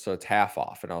 $30, so it's half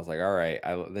off, and I was like, all right.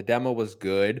 The demo was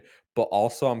good, but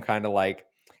also I'm kind of like,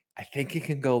 I think it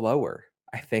can go lower.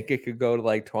 I think it could go to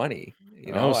like 20.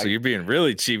 So you're being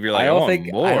really cheap. You're like, I I don't want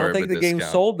think more of a the game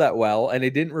discount. sold that well, and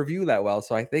it didn't review that well.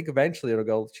 So I think eventually it'll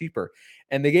go cheaper.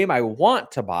 And the game I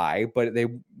want to buy, but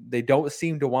they don't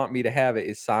seem to want me to have it,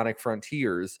 is Sonic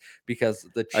Frontiers, because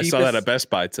the cheapest, I saw that at Best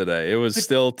Buy today. It was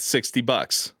still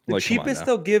 $60. the Like, cheapest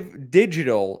they'll give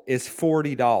digital is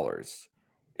 $40.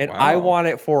 And I Wow. want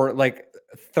it for like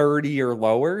 30 or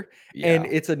lower. And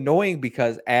Yeah. it's annoying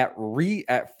because at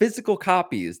physical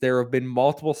copies, there have been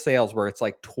multiple sales where it's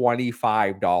like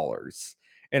 $25.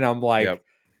 And I'm like, Yep.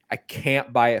 I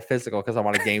can't buy it physical because I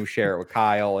want to game share it with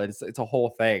Kyle. And it's a whole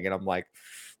thing. And I'm like,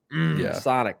 Yeah.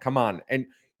 Sonic, come on. And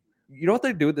you know what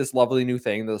they do with this lovely new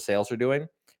thing that the sales are doing?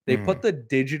 They put the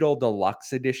digital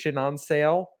deluxe edition on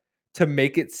sale to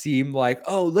make it seem like,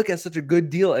 oh, look at such a good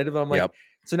deal. And I'm like, Yep.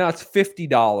 so now it's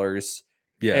 $50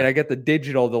 And Yeah. I get the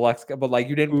digital deluxe, but like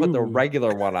you didn't put the Ooh.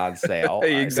 regular one on sale. I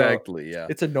know Exactly. Yeah.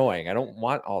 it's annoying. I don't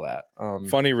want all that.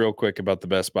 Funny, real quick about the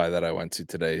Best Buy that I went to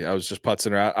today. I was just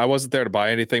putzing around. I wasn't there to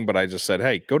buy anything, but I just said,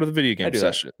 "Hey, go to the video I game do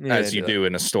that. session," Yeah, I as do you that. do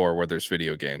in a store where there's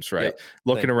video games, right? Yep.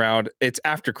 Looking Same. around. It's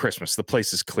after Christmas. The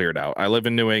place is cleared out. I live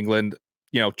in New England.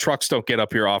 Trucks don't get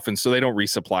up here often, so they don't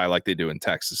resupply like they do in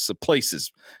Texas. The place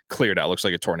is cleared out. Looks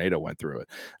like a tornado went through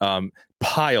it.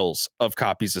 Piles of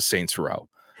copies of Saints Row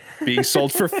being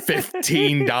sold for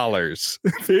 $15.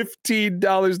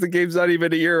 $15. The game's not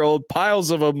even a year old.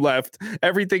 Piles of them left.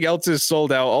 Everything else is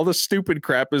sold out. All the stupid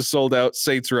crap is sold out.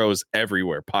 Saints Row is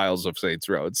everywhere. Piles of Saints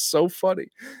Row. It's so funny.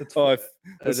 That's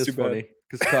That's too funny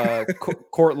because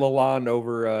Court Lalonde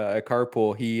over at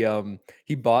Carpool,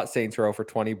 he bought Saints Row for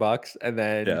 $20, and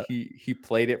then Yeah. he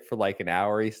played it for like an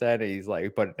hour. He said, and he's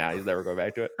like, but now he's never going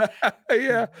back to it.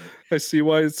 Yeah, I see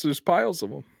why there's piles of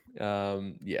them.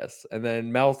 Yes. And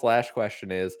then Mel's last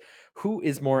question is, who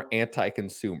is more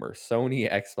anti-consumer, Sony,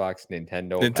 Xbox,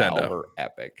 Nintendo, Valve, or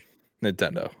Epic?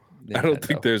 Nintendo. I don't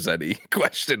think there's any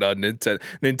question on Nintendo.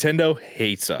 Nintendo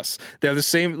hates us. They're the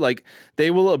same, like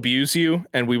they will abuse you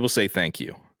and we will say thank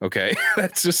you. Okay.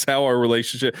 That's just how our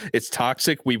relationship. It's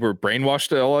toxic. We were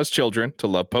brainwashed all as children to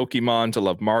love Pokemon, to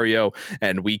love Mario,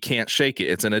 and we can't shake it.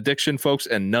 It's an addiction, folks,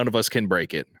 and none of us can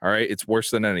break it. All right. It's worse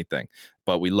than anything,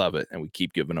 but we love it and we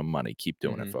keep giving them money. Keep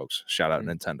doing it, folks. Shout out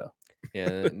Nintendo.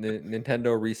 Yeah.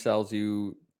 Nintendo resells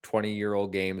you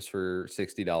 20-year-old games for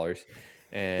 $60.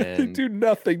 And they do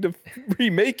nothing to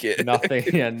remake it.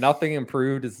 Nothing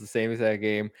improved. It's the same exact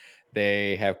game.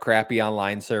 They have crappy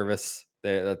online service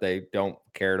that they don't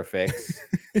care to fix.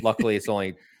 Luckily, it's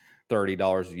only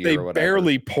 $30 a year. They or whatever.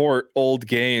 barely port old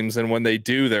games, and when they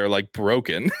do, they're like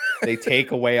broken. They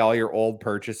take away all your old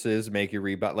purchases, make you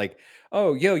rebuy. Like,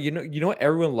 oh, yo, you know what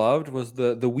everyone loved was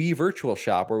the Wii Virtual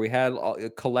Shop, where we had a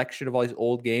collection of all these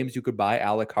old games you could buy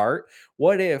a la carte.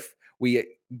 What if we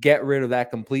get rid of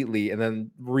that completely and then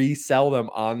resell them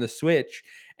on the Switch?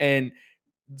 And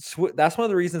that's one of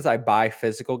the reasons I buy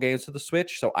physical games for the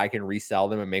Switch, so I can resell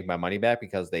them and make my money back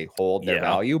because they hold their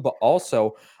value. But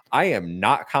also, I am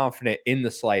not confident in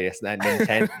the slightest that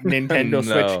Nintendo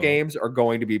Switch games are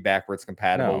going to be backwards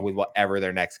compatible with whatever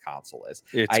their next console is.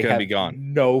 It's going to be gone.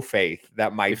 No faith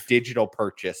that my digital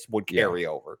purchase would carry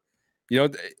over.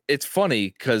 It's funny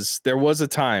because there was a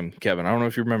time, Kevin, I don't know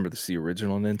if you remember this, the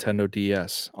original Nintendo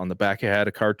DS. On the back, it had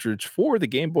a cartridge for the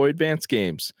Game Boy Advance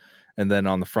games. And then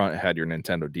on the front, it had your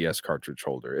Nintendo DS cartridge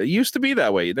holder. It used to be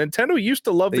that way. Nintendo used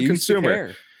to love the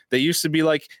consumer. They used to be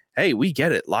like, hey, we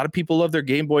get it. A lot of people love their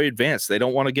Game Boy Advance. They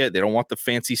don't want the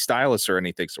fancy stylus or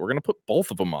anything. So we're going to put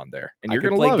both of them on there. And you're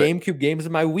going to love it. GameCube games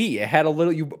in my Wii. It had a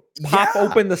little, you pop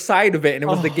open the side of it, and it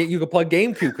was the game you could plug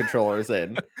GameCube controllers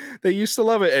in. They used to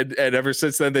love it. And ever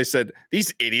since then, they said,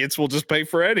 these idiots will just pay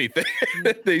for anything.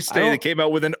 They came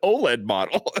out with an OLED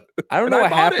model. I don't know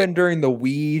what happened during the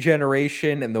Wii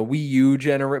generation and the Wii U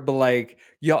generation, but like,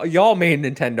 y'all made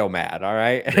Nintendo mad, all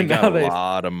right? And they got a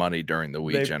lot of money during the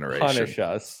Wii generation. Punish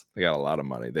us. They got a lot of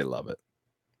money. They love it.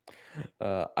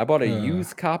 I bought a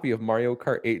used copy of Mario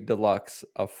Kart 8 Deluxe,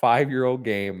 a 5-year-old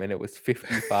game, and it was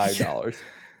 $55.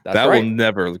 That will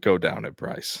never go down in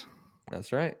price.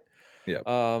 That's right. Yeah.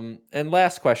 And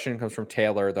last question comes from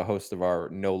Taylor, the host of our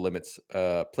No Limits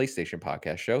PlayStation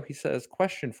podcast show. He says,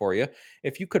 question for you.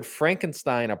 If you could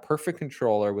Frankenstein a perfect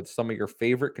controller with some of your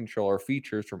favorite controller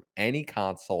features from any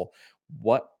console,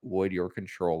 what would your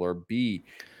controller be?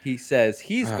 He says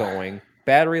he's going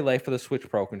battery life of the Switch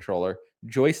Pro controller,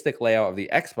 joystick layout of the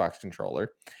Xbox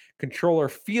controller, controller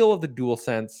feel of the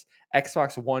DualSense,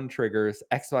 Xbox One triggers,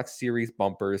 Xbox Series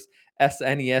bumpers,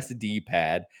 SNES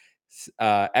D-pad,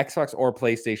 Xbox or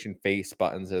PlayStation face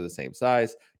buttons are the same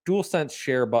size, DualSense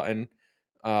share button,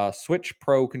 Switch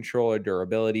Pro controller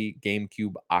durability,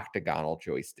 GameCube octagonal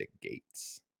joystick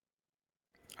gates.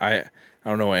 I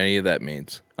don't know what any of that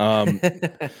means.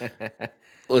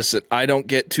 Listen, I don't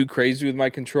get too crazy with my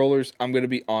controllers. I'm going to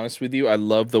be honest with you. I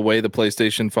love the way the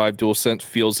PlayStation 5 DualSense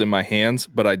feels in my hands,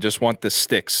 but I just want the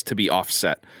sticks to be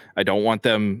offset. I don't want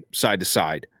them side to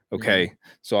side. Okay.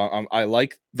 So I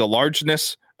like the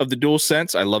largeness of the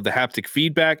DualSense. I love the haptic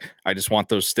feedback. I just want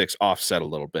those sticks offset a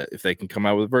little bit. If they can come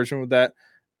out with a version with that,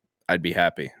 I'd be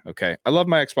happy. Okay. I love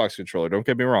my Xbox controller. Don't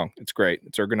get me wrong. It's great.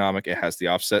 It's ergonomic. It has the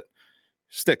offset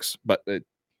sticks, but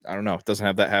I don't know. It doesn't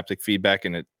have that haptic feedback,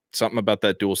 and something about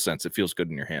that DualSense. It feels good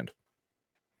in your hand.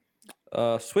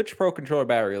 Switch Pro controller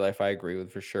battery life, I agree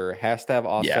with for sure. Has to have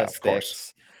offset sticks.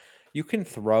 Course. You can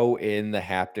throw in the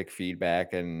haptic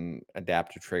feedback and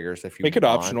adaptive triggers if you make it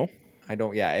optional.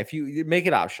 If you make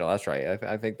it optional, that's right.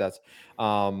 I think that's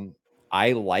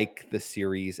I like the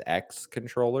Series X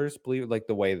controllers, believe like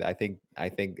the way that I think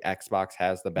Xbox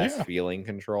has the best Yeah. feeling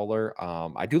controller.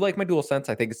 I do like my DualSense.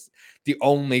 I think it's the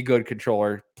only good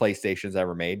controller PlayStation's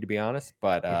ever made, to be honest.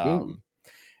 But Ooh.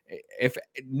 if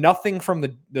nothing from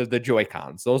the Joy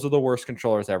Cons, those are the worst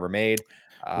controllers ever made.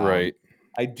 Right.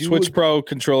 I do Switch Pro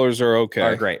controllers are are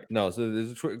okay. great. No, so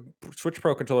the Switch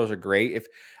Pro controllers are great. If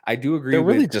I do agree They're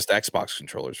really with just Xbox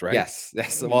controllers, right? yes, I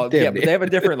mean, well, yeah, damn but near. they have a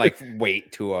different like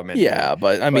weight to them, Yeah,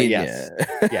 but I but mean, yeah.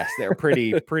 yes, they're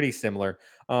pretty similar.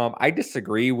 I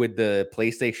disagree with the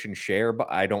PlayStation Share, but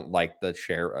I don't like the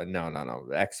share. No.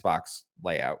 The Xbox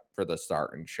layout for the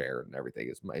start and share and everything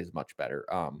is much better.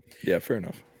 Yeah, fair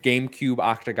enough. GameCube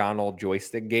octagonal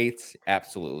joystick gates,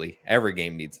 absolutely. Every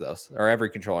game needs those, or every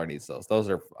controller needs those. Those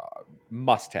are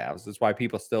must-haves. That's why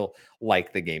people still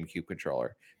like the GameCube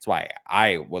controller. That's why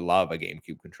I would love a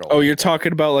GameCube controller. Oh, you're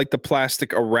talking about like the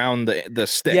plastic around the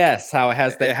stick. Yes, how it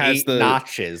has the It has 8 the-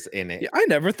 notches in it. Yeah, I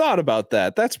never thought about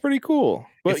that. That's pretty cool.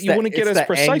 But It's you wouldn't get it's as the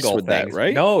precise angle with that, things.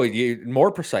 right? No, you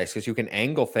more precise because you can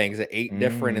angle things at 8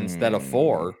 different instead of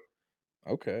 4.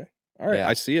 Okay. All right. Yeah.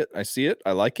 I see it.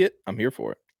 I like it. I'm here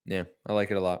for it. Yeah, I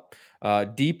like it a lot.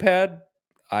 D-pad,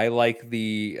 I like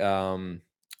the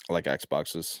I like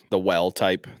Xboxes. The well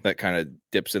type that kind of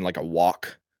dips in like a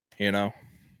walk, you know?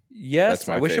 yes,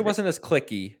 I my wish it favorite. wasn't as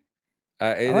clicky.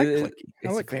 I like clicky. I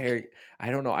It's like clicky. very I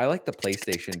don't know. I like the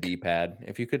PlayStation D-pad.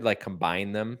 If you could like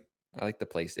combine them, I like the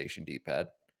PlayStation D-pad.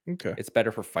 Okay. It's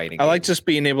better for fighting I like games. just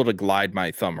being able to glide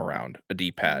my thumb around a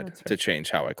D-pad that's to fair.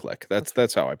 change how I click.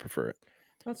 That's how I prefer it.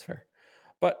 That's fair.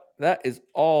 But that is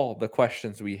all the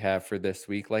questions we have for this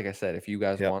week. Like I said, if you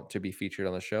guys Yep. want to be featured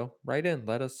on the show, write in.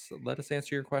 Let us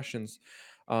answer your questions.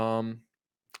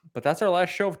 But that's our last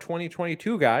show of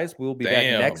 2022, guys. We'll be back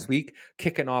next Damn. week,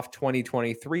 kicking off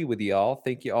 2023 with y'all.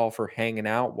 Thank you all for hanging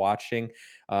out, watching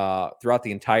throughout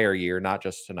the entire year, not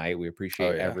just tonight. We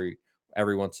appreciate yeah.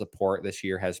 everyone's support. This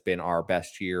year has been our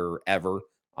best year ever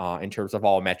in terms of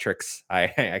all metrics.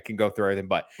 I can go through everything,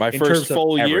 but My in first terms of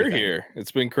full year everything. here.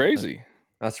 It's been crazy.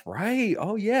 That's right.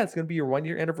 Oh yeah, it's gonna be your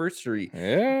 1-year anniversary.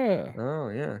 Yeah. Oh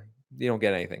yeah. You don't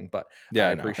get anything, but Yeah,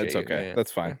 I I know. appreciate It's you. okay. Yeah,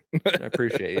 That's fine. I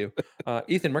appreciate you.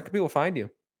 Ethan, where can people find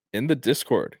you? In the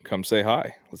Discord, come say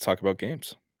hi. Let's talk about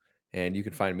games. And you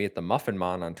can find me at the Muffin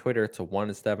Mon on Twitter. It's a 1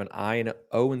 and 7 I and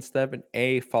O and 7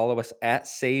 A. Follow us at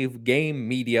Save Game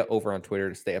Media over on Twitter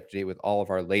to stay up to date with all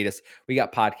of our latest. We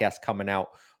got podcasts coming out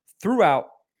throughout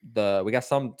we got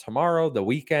some tomorrow, the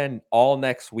weekend, all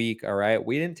next week. All right.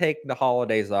 We didn't take the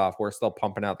holidays off. We're still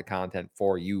pumping out the content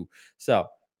for you. So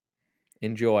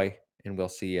enjoy, and we'll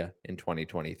see you in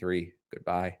 2023.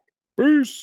 Goodbye. Peace.